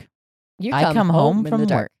dark. I come home in from the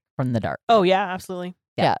dark. work from the dark. Oh yeah, absolutely.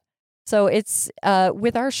 So it's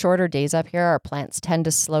with our shorter days up here, our plants tend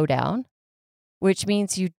to slow down, which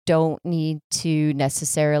means you don't need to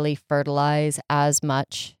necessarily fertilize as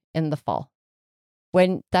much in the fall.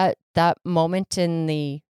 When that moment in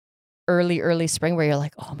the early spring where you're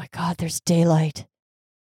like, oh my God, there's daylight.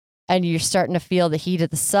 And you're starting to feel the heat of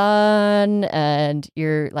the sun and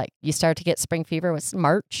you start to get spring fever. It's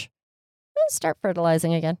March. Start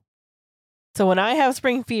fertilizing again. So when I have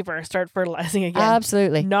spring fever, start fertilizing again.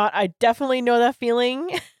 Absolutely. I definitely know that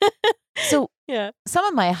feeling. So Yeah. some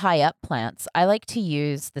of my high up plants, I like to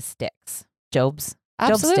use the sticks, Job's.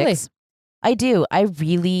 Absolutely. Job sticks. I do. I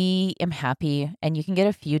really am happy. And you can get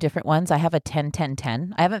a few different ones. I have a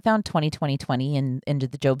 10-10-10. I haven't found 20-20-20 into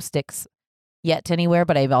the Job sticks yet anywhere,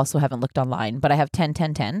 but I also haven't looked online. But I have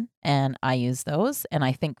 10-10-10 and I use those and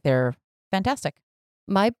I think they're fantastic.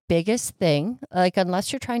 My biggest thing,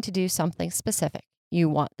 unless you're trying to do something specific, you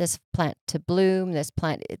want this plant to bloom. This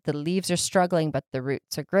plant, the leaves are struggling, but the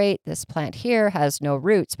roots are great. This plant here has no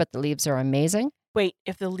roots, but the leaves are amazing. Wait,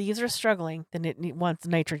 if the leaves are struggling, then it wants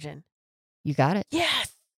nitrogen. You got it.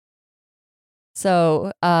 Yes.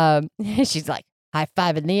 So she's like high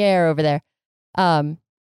five in the air over there.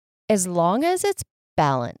 As long as it's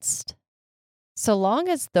balanced, so long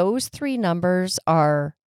as those 3 numbers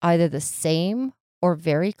are either the same or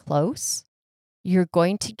very close, you're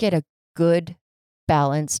going to get a good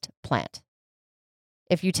balanced plant.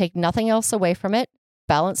 If you take nothing else away from it,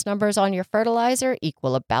 balanced numbers on your fertilizer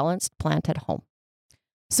equal a balanced plant at home.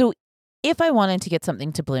 So if I wanted to get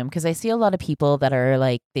something to bloom, because I see a lot of people that are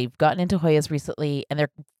like, they've gotten into Hoyas recently and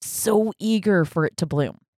they're so eager for it to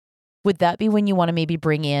bloom. Would that be when you want to maybe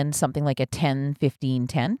bring in something like a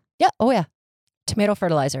 10-15-10? Yeah. Oh, yeah. Tomato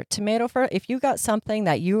fertilizer. If you got something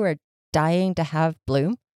that you are dying to have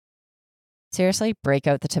bloom, seriously, break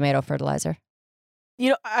out the tomato fertilizer.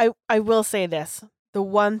 I will say this. The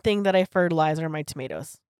one thing that I fertilize are my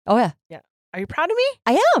tomatoes. Oh, yeah. Are you proud of me?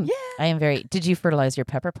 I am. Yeah. I am very. Did you fertilize your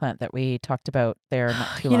pepper plant that we talked about there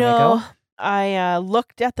not too long ago? I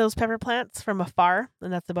looked at those pepper plants from afar,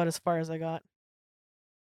 and that's about as far as I got.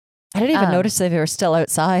 I didn't even notice if they were still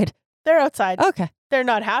outside. They're outside. Okay. They're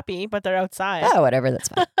not happy, but they're outside. Oh, whatever. That's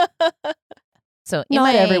fine. So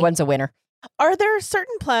Not everyone's a winner. Are there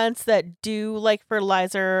certain plants that do like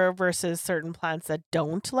fertilizer versus certain plants that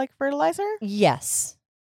don't like fertilizer? Yes.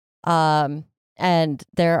 And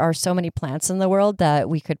there are so many plants in the world that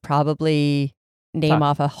we could probably name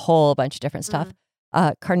off a whole bunch of different stuff.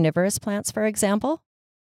 Carnivorous plants, for example,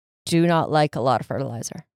 do not like a lot of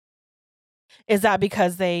fertilizer. Is that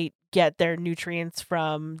because they get their nutrients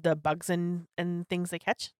from the bugs and things they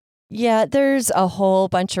catch? Yeah, there's a whole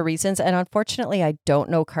bunch of reasons. And unfortunately, I don't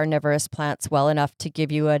know carnivorous plants well enough to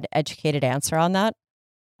give you an educated answer on that.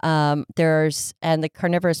 And the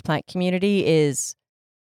carnivorous plant community is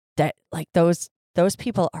that like those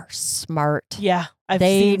people are smart. Yeah.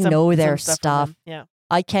 They seen know their some from stuff. them. Yeah.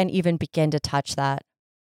 I can't even begin to touch that.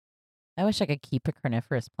 I wish I could keep a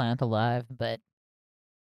carnivorous plant alive, but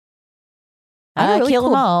I got a really kill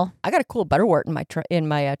them cool- all. I got a cool butterwort in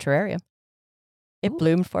my terrarium. It Ooh.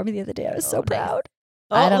 bloomed for me the other day. I was so Oh, nice. proud.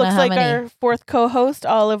 Oh, I it don't know looks how like many. our fourth co-host,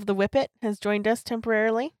 Olive the Whippet, has joined us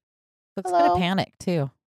temporarily. Looks kind Hello. of panic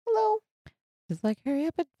too. Hello. She's like, hurry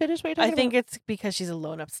up and finish what you're I talking think it's because she's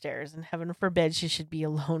alone upstairs, and heaven forbid she should be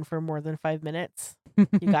alone for more than 5 minutes. You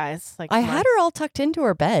about. guys, like, I come had her all tucked into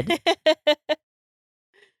her bed.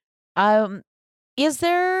 Is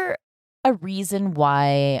there a reason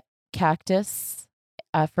why cactus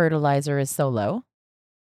fertilizer is so low?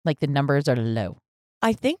 Like the numbers are low.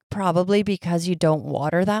 I think probably because you don't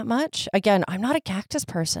water that much. Again, I'm not a cactus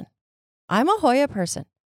person. I'm a Hoya person.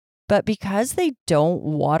 But because they don't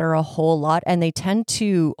water a whole lot and they tend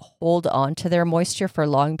to hold on to their moisture for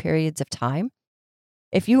long periods of time,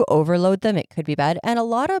 if you overload them, it could be bad. And a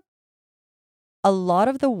lot of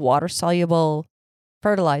the water soluble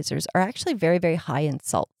fertilizers are actually very, very high in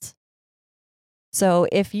salts. So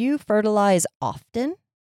if you fertilize often,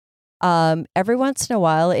 every once in a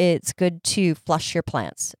while, it's good to flush your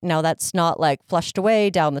plants. Now, that's not like flushed away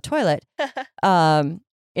down the toilet. We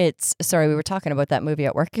were talking about that movie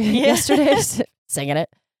at work yesterday, singing it.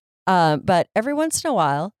 But every once in a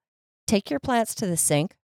while, take your plants to the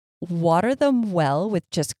sink, water them well with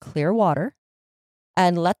just clear water,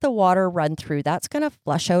 and let the water run through. That's going to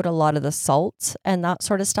flush out a lot of the salts and that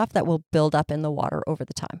sort of stuff that will build up in the water over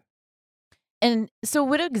the time. And so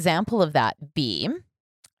would an example of that be,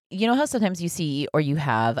 you know how sometimes you see or you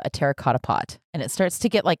have a terracotta pot and it starts to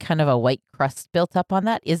get like kind of a white crust built up on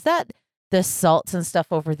that? Is that the salts and stuff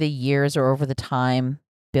over the years or over the time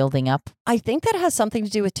building up? I think that has something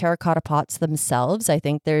to do with terracotta pots themselves. I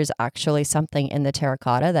think there's actually something in the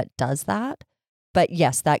terracotta that does that. But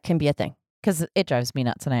yes, that can be a thing. Because it drives me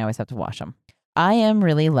nuts and I always have to wash them. I am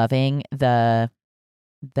really loving the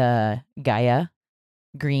Gaia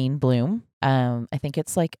green bloom. I think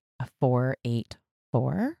it's like a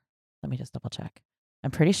 484. Let me just double check. I'm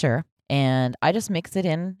pretty sure. And I just mix it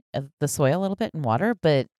in the soil a little bit and water.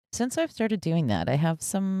 But since I've started doing that, I have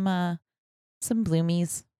some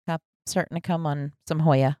bloomies starting to come on some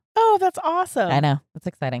Hoya. Oh, that's awesome. I know. That's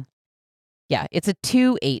exciting. Yeah, it's a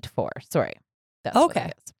 284. Sorry. That's what Okay.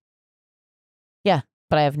 it is. Yeah,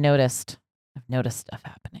 but I've noticed stuff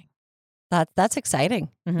happening. That's exciting.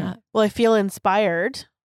 Mhm. Well, I feel inspired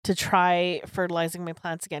to try fertilizing my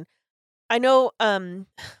plants again. I know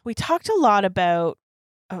we talked a lot about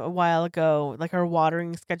a while ago, like our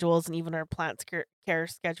watering schedules and even our plant care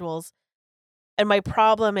schedules. And my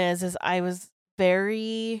problem is I was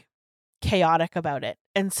very chaotic about it.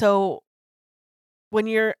 And so when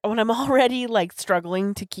I'm already like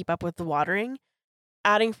struggling to keep up with the watering,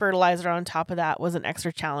 adding fertilizer on top of that was an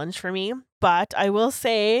extra challenge for me. But I will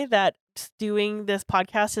say that doing this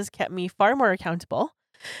podcast has kept me far more accountable.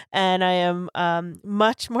 And I am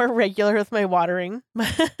much more regular with my watering.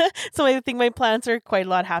 So I think my plants are quite a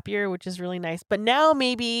lot happier, which is really nice. But now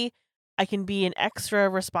maybe I can be an extra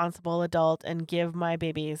responsible adult and give my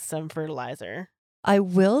babies some fertilizer. I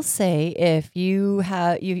will say if you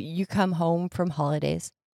have you come home from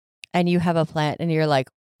holidays and you have a plant and you're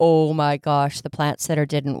like, oh my gosh, the plant sitter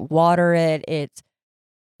didn't water it. It's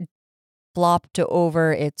flopped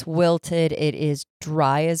over. It's wilted. It is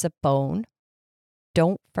dry as a bone.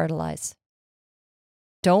 Don't fertilize.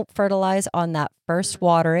 Don't fertilize on that first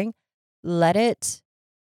watering. Let it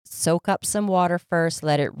soak up some water first.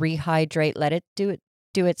 Let it rehydrate. Let it do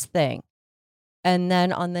its thing. And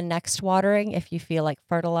then on the next watering, if you feel like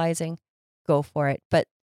fertilizing, go for it. But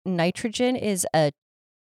nitrogen is a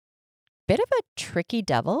bit of a tricky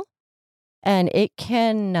devil, and it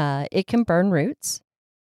can burn roots,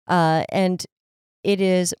 and it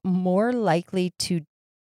is more likely to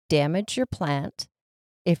damage your plant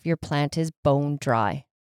if your plant is bone dry.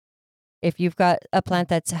 If you've got a plant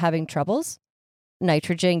that's having troubles,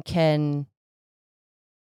 nitrogen can,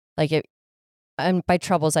 like it, and by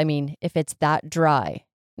troubles, I mean if it's that dry,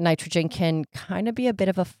 nitrogen can kind of be a bit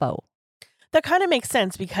of a foe. That kind of makes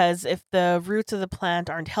sense because if the roots of the plant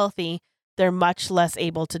aren't healthy, they're much less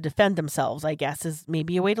able to defend themselves, I guess, is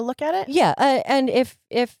maybe a way to look at it. Yeah, and if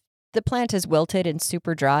the plant is wilted and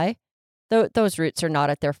super dry, those roots are not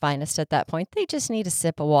at their finest at that point. They just need a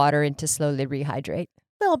sip of water and to slowly rehydrate.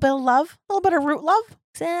 A little bit of love, a little bit of root love.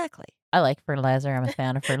 Exactly. I like fertilizer. I'm a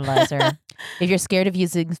fan of fertilizer. If you're scared of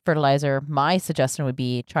using fertilizer, my suggestion would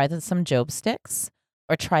be try some Job sticks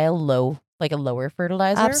or try a lower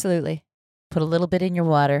fertilizer. Absolutely. Put a little bit in your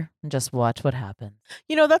water and just watch what happens.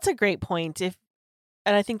 That's a great point. And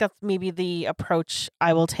I think that's maybe the approach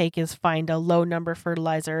I will take is find a low number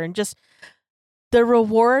fertilizer and just the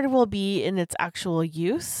reward will be in its actual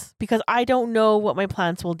use because I don't know what my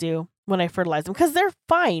plants will do when I fertilize them because they're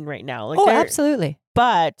fine right now. Like Absolutely.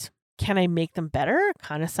 But can I make them better?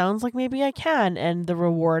 Kind of sounds like maybe I can. And the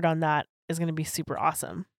reward on that is going to be super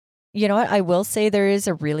awesome. You know what? I will say there is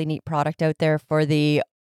a really neat product out there for the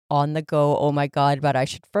on the go, oh my God, but I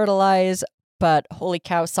should fertilize, but holy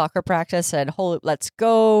cow, soccer practice and let's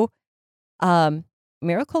go.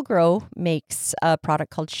 Miracle Grow makes a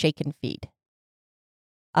product called Shake and Feed.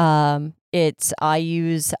 I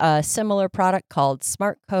use a similar product called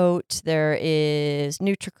Smart Coat. There is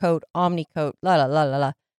NutriCoat, OmniCoat,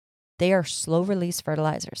 la. They are slow release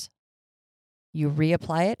fertilizers. You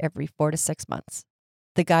reapply it every 4 to 6 months.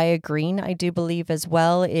 The Gaia Green, I do believe as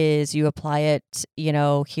well, is you apply it,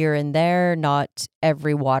 here and there, not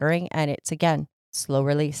every watering. And it's, again, slow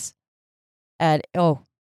release. And, oh,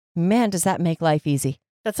 man, does that make life easy.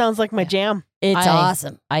 That sounds like my jam. It's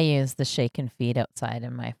awesome. I use the Shake and Feed outside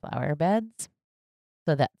in my flower beds.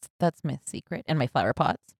 So that's my secret. And my flower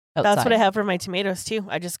pots outside. That's what I have for my tomatoes, too.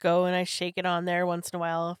 I just go and I shake it on there once in a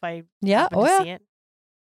while if I happen to see it.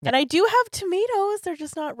 Yeah. And I do have tomatoes. They're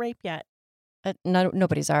just not ripe yet.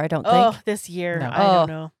 Nobody's are, I don't think. Oh, this year. No. I don't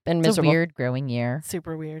know. Been It's a miserable. weird growing year.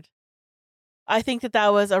 Super weird. I think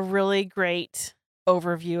that was a really great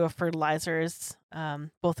overview of fertilizers.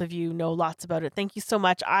 Both of you know lots about it. Thank you so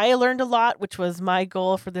much. I learned a lot, which was my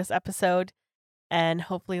goal for this episode. And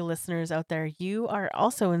hopefully listeners out there, you are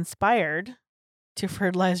also inspired to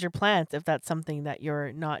fertilize your plants if that's something that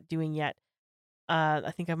you're not doing yet.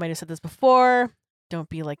 I think I might have said this before. Don't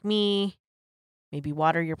be like me. Maybe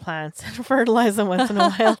water your plants and fertilize them once in a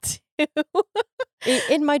while too.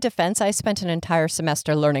 In my defense, I spent an entire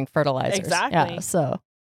semester learning fertilizers. Exactly. Yeah, so,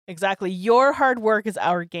 Exactly. Your hard work is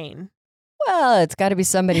our gain. well, it's got to be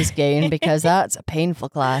somebody's gain because that's a painful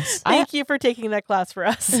class. Thank you for taking that class for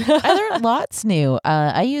us. I learned lots new.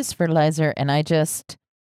 I used fertilizer and I just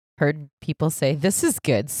heard people say, this is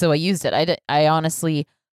good. So I used it. I honestly,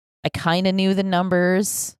 I kind of knew the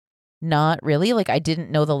numbers. Not really. Like I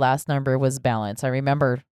didn't know the last number was balance. I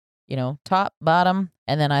remember, top, bottom.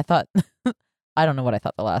 And then I thought, I don't know what I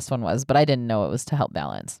thought the last one was, but I didn't know it was to help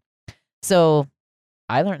balance. So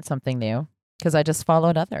I learned something new because I just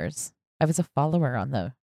followed others. I was a follower on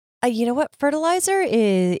the. You know what? Fertilizer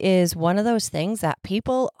is one of those things that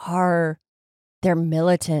they're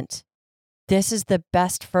militant. This is the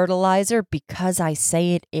best fertilizer because I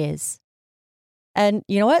say it is. And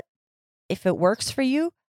you know what? If it works for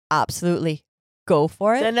you, absolutely go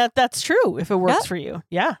for it. And that's true if it works for you.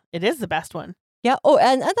 Yeah, it is the best one. Yeah. Oh,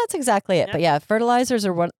 and that's exactly it. Yeah. But yeah, fertilizers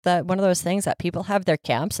are one of those things that people have their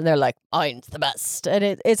camps and they're like, mine's the best. And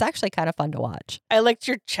it's actually kind of fun to watch. I liked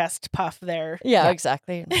your chest puff there. Yeah.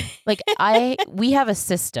 Exactly. Like we have a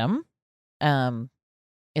system.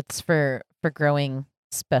 It's for growing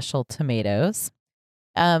special tomatoes.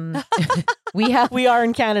 We are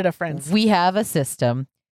in Canada, friends. We have a system,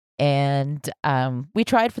 and we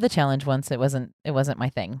tried for the challenge once. It wasn't my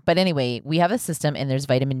thing. But anyway, we have a system, and there's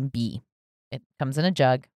vitamin B. It comes in a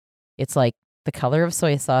jug. It's like the color of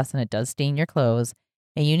soy sauce, and it does stain your clothes.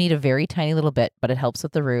 And you need a very tiny little bit, but it helps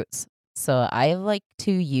with the roots. So I like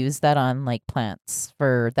to use that on like plants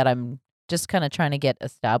that I'm just kind of trying to get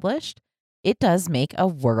established. It does make a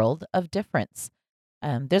world of difference.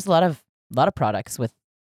 There's a lot of products with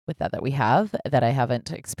that we have that I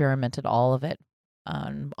haven't experimented all of it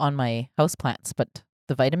on my house plants. But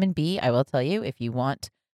the vitamin B, I will tell you, if you want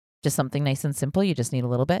just something nice and simple, you just need a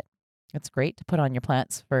little bit. It's great to put on your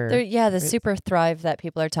plants for. The roots. Super Thrive that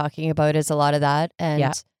people are talking about is a lot of that. And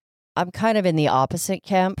Yeah. I'm kind of in the opposite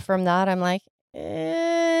camp from that. I'm like,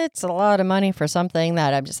 it's a lot of money for something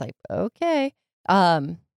that I'm just like, okay.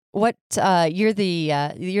 What you're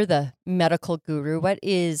the medical guru. What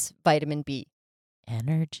is vitamin B?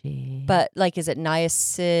 Energy. But like, is it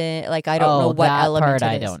niacin? Like, I don't know what that element part it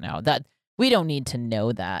I is. don't know. That we don't need to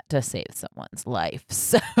know that to save someone's life.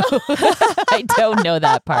 So I don't know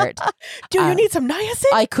that part. Do you need some niacin?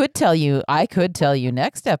 I could tell you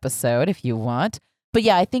next episode if you want. But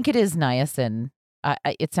yeah, I think it is niacin.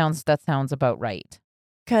 That sounds about right.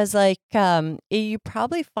 Because you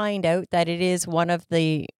probably find out that it is one of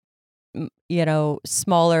the,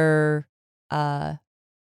 smaller.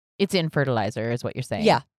 It's in fertilizer, is what you're saying.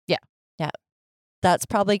 Yeah. that's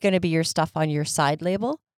probably going to be your stuff on your side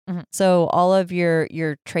label. Mhm. So all of your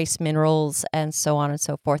trace minerals and so on and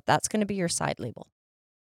so forth, that's going to be your side label.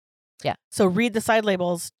 So read the side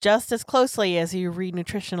labels just as closely as you read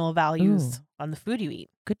nutritional values Ooh. on the food you eat,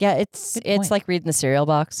 Yeah, it's Good point. like reading the cereal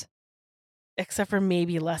box. except for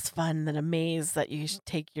maybe less fun than a maze that you should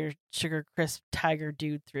take your Sugar Crisp Tiger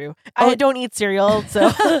dude through. I don't eat cereal, so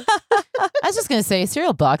I was just gonna say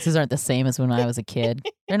cereal boxes aren't the same as when I was a kid.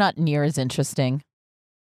 They're not near as interesting.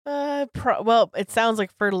 well, it sounds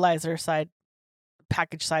like fertilizer side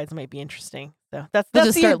package sides might be interesting. So that's They'll the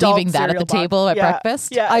just start adult leaving that at cereal the box. table at Yeah,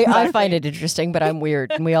 breakfast. Yeah, I exactly. find it interesting, but I'm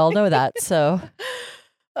weird, and we all know that. So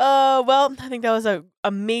Well, I think that was an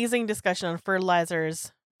amazing discussion on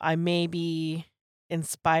fertilizers. I may be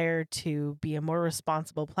inspired to be a more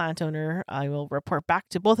responsible plant owner. I will report back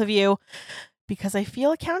to both of you because I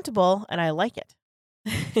feel accountable and I like it.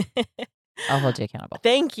 I'll hold you accountable.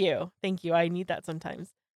 Thank you. Thank you. I need that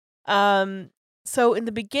sometimes. So in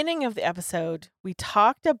the beginning of the episode, we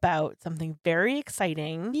talked about something very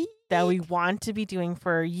exciting that we want to be doing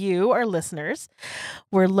for you, our listeners.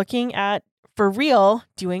 We're looking at, for real,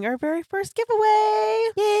 doing our very first giveaway.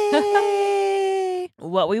 Yay!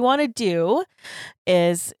 What we want to do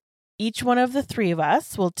is each one of the three of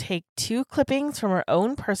us will take 2 clippings from our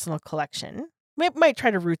own personal collection. We might try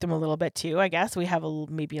to root them a little bit too, I guess. We have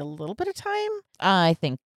maybe a little bit of time. I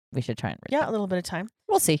think we should try and read Yeah, them. a little bit of time.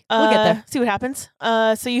 we'll see. We'll get there. See what happens.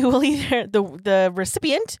 So you will either the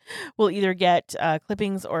recipient will either get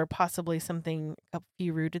clippings or possibly something, a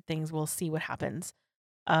few rooted things. We'll see what happens.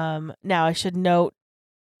 Now I should note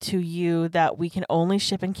to you that we can only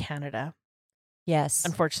ship in Canada, Yes.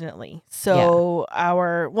 unfortunately. So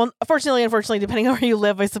unfortunately, depending on where you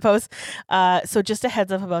live, I suppose. So just a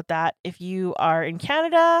heads up about that. If you are in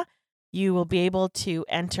Canada, you will be able to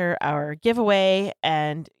enter our giveaway,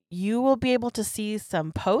 and you will be able to see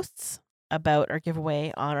some posts about our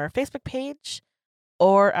giveaway on our Facebook page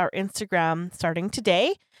or our Instagram starting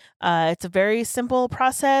today. It's a very simple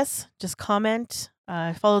process. Just comment,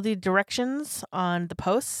 follow the directions on the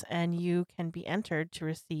posts, and you can be entered to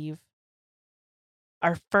receive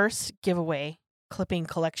our first giveaway clipping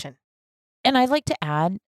collection. And I'd like to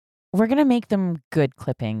add, we're going to make them good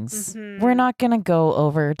clippings. Mhm. We're not going to go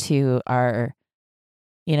over to our,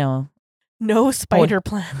 No spider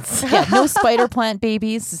plants. no spider plant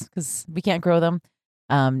babies because we can't grow them.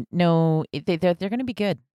 No, they're going to be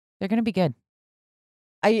good. They're going to be good.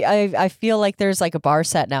 I feel like there's like a bar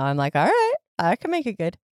set now. I'm like, all right, I can make it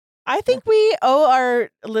good. I think we owe our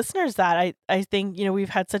listeners that. I think, we've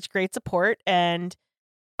had such great support, and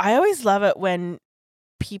I always love it when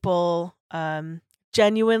people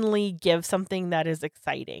genuinely give something that is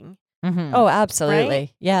exciting. Mhm. Oh, absolutely.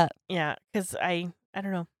 Right? Yeah. Yeah, because I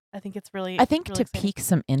don't know. I think it's really I think really to exciting. pique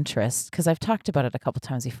some interest, because I've talked about it a couple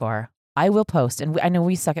times before, I will post, and I know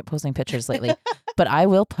we suck at posting pictures lately, but I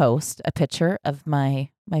will post a picture of my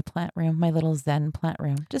plant room, my little Zen plant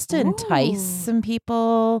room, just to entice Ooh. some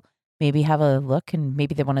people, maybe have a look, and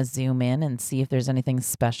maybe they want to zoom in and see if there's anything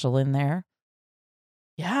special in there.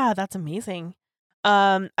 Yeah, that's amazing.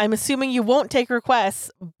 I'm assuming you won't take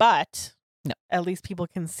requests, but No. at least people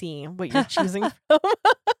can see what you're choosing from.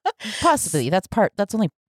 Possibly. That's only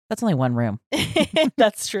one room.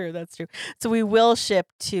 That's true. That's true. So we will ship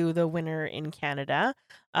to the winner in Canada.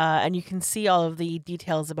 And you can see all of the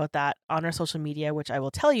details about that on our social media, which I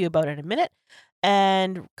will tell you about in a minute.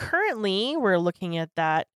 And currently, we're looking at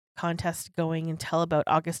that contest going until about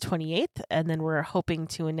August 28th. And then we're hoping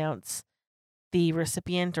to announce the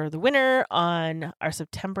recipient or the winner on our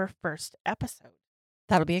September 1st episode.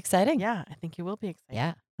 That'll be exciting. Yeah, I think it will be exciting.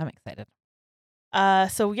 Yeah, I'm excited.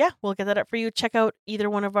 So yeah, we'll get that up for you. Check out either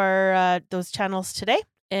one of our those channels today,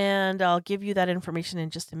 and I'll give you that information in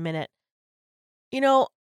just a minute.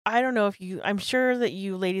 I don't know if I'm sure that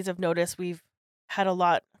you ladies have noticed we've had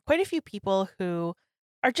quite a few people who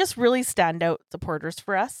are just really standout supporters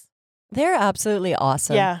for us. They're absolutely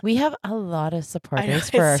awesome. Yeah, We have a lot of I know, supporters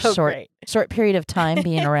for our it's so short great. period of time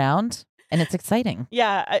being around, and it's exciting.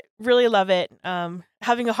 Yeah, I really love it.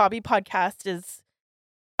 Having a hobby podcast is,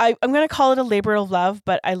 I'm going to call it a labor of love,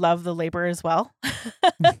 but I love the labor as well.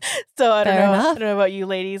 So I don't Fair know. enough. I don't know about you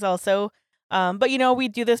ladies also. But we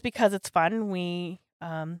do this because it's fun. We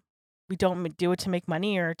don't do it to make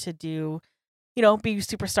money or to do, be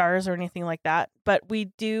superstars or anything like that. But we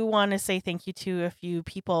do want to say thank you to a few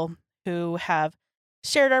people who have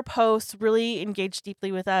shared our posts, really engaged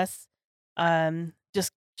deeply with us,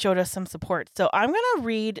 just showed us some support. So I'm going to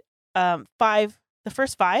read the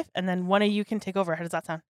first 5, and then one of you can take over. How does that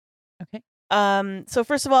sound? Okay. So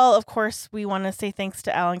first of all, of course, we want to say thanks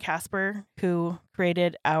to Alan Casper, who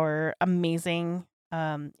created our amazing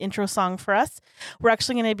intro song for us. We're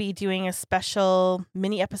actually going to be doing a special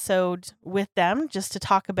mini episode with them just to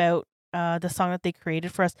talk about the song that they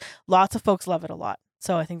created for us. Lots of folks love it a lot.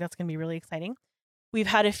 So I think that's going to be really exciting. We've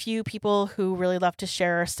had a few people who really love to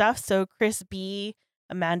share our stuff. So Chris B.,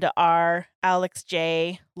 Amanda R., Alex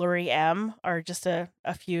J., Lori M. are just a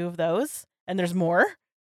few of those. And there's more.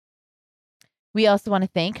 We also want to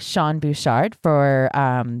thank Sean Bouchard for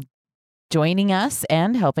joining us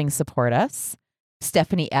and helping support us.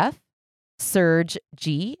 Stephanie F., Serge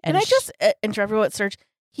G. And I just interrupt you with Serge?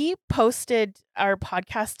 He posted our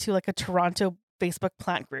podcast to like a Toronto Facebook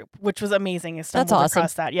plant group, which was amazing. I stumbled That's awesome.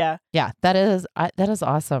 across that. Yeah. Yeah, that is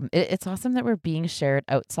awesome. It's awesome that we're being shared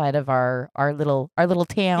outside of our little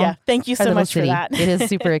town. Yeah. Thank you our so little much city. for that. It is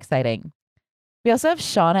super exciting. We also have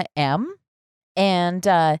Shauna M. And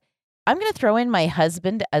I'm going to throw in my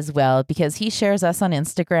husband as well because he shares us on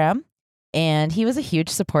Instagram. And he was a huge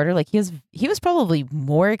supporter. Like he was probably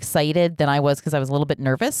more excited than I was because I was a little bit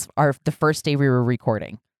nervous the first day we were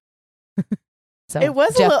recording. So It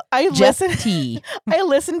was Jeff, I Jeff listened. T. I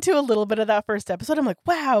listened to a little bit of that first episode. I'm like,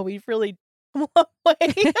 wow, we've really come a long way.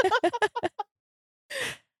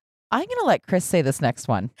 I'm going to let Chris say this next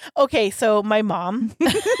one. Okay, so my mom.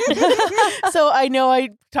 So I know I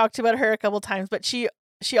talked about her a couple times, but she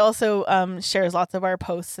also shares lots of our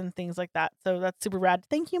posts and things like that. So that's super rad.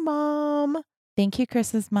 Thank you, Mom. Thank you,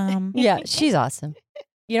 Chris's mom. Yeah, she's awesome.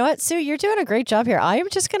 You know what, Sue? You're doing a great job here. I'm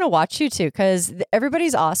just going to watch you two because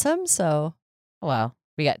everybody's awesome. So Well,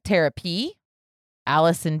 we got Tara P.,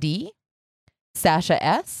 Allison D., Sasha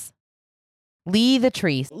S., Lee the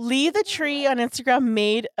Tree. Lee the Tree on Instagram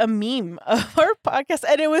made a meme of our podcast,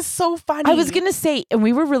 and it was so funny. I was going to say, and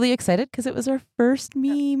we were really excited because it was our first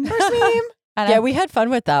meme. First meme. And yeah, we had fun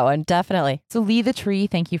with that one. Definitely. So Lee the Tree,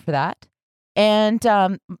 thank you for that. And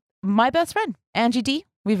my best friend, Angie D.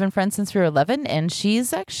 We've been friends since we were 11, and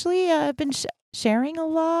she's actually been sharing a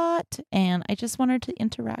lot, and I just want her to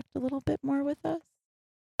interact a little bit more with us.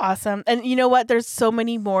 Awesome. And you know what? There's so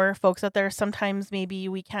many more folks out there. Sometimes maybe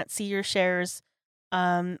we can't see your shares,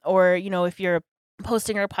 or, if you're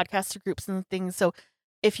posting our podcast to groups and things. So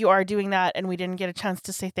if you are doing that and we didn't get a chance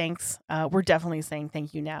to say thanks, we're definitely saying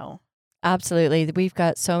thank you now. Absolutely. We've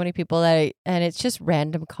got so many people and it's just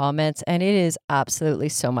random comments, and it is absolutely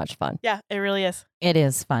so much fun. Yeah, it really is. It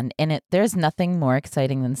is fun, and there's nothing more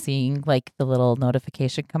exciting than seeing like the little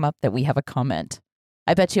notification come up that we have a comment.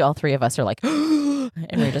 I bet you all three of us are like,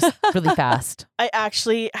 and we're just really fast. I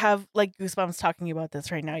actually have like goosebumps talking about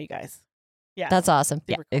this right now, you guys. Yeah. That's awesome.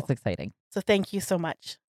 super Yeah, cool. it's exciting. So thank you so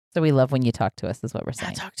much. So we love when you talk to us, is what we're Yeah,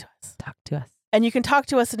 saying. talk to us. Talk to us. And you can talk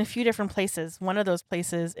to us in a few different places. One of those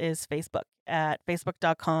places is Facebook at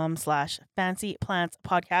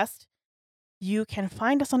facebook.com/fancyplantspodcast. You can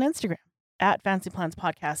find us on Instagram at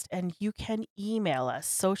fancyplantspodcast, and you can email us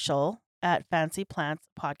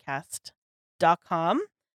social@fancyplantspodcast.com.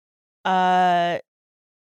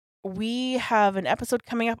 We have an episode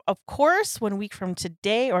coming up, of course, 1 week from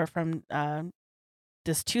today, or from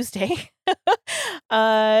this Tuesday.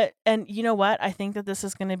 And you know what? I think that this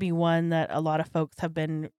is going to be one that a lot of folks have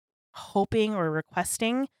been hoping or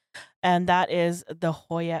requesting, and that is the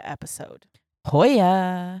Hoya episode.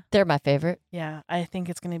 Hoya. They're my favorite. Yeah, I think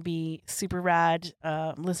it's going to be super rad.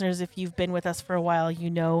 Listeners, if you've been with us for a while,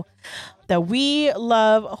 you know that we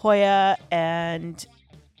love Hoya, and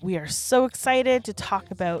we are so excited to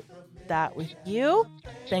talk about that with you.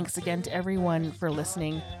 Thanks again to everyone for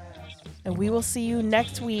listening. And we will see you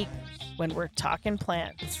next week when we're talking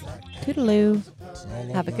plants. Toodaloo.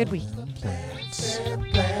 Have a good week. Plants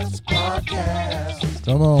Podcast.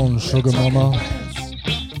 Come on, sugar mama.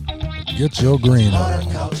 Get your green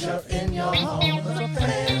on. Culture in your home. The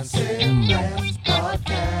Fancy Plants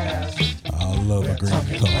Podcast. I love a green thumb.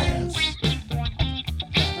 Plants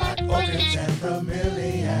like orchids and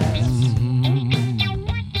bromeliads.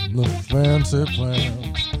 The fancy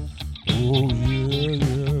plants. Oh, yeah.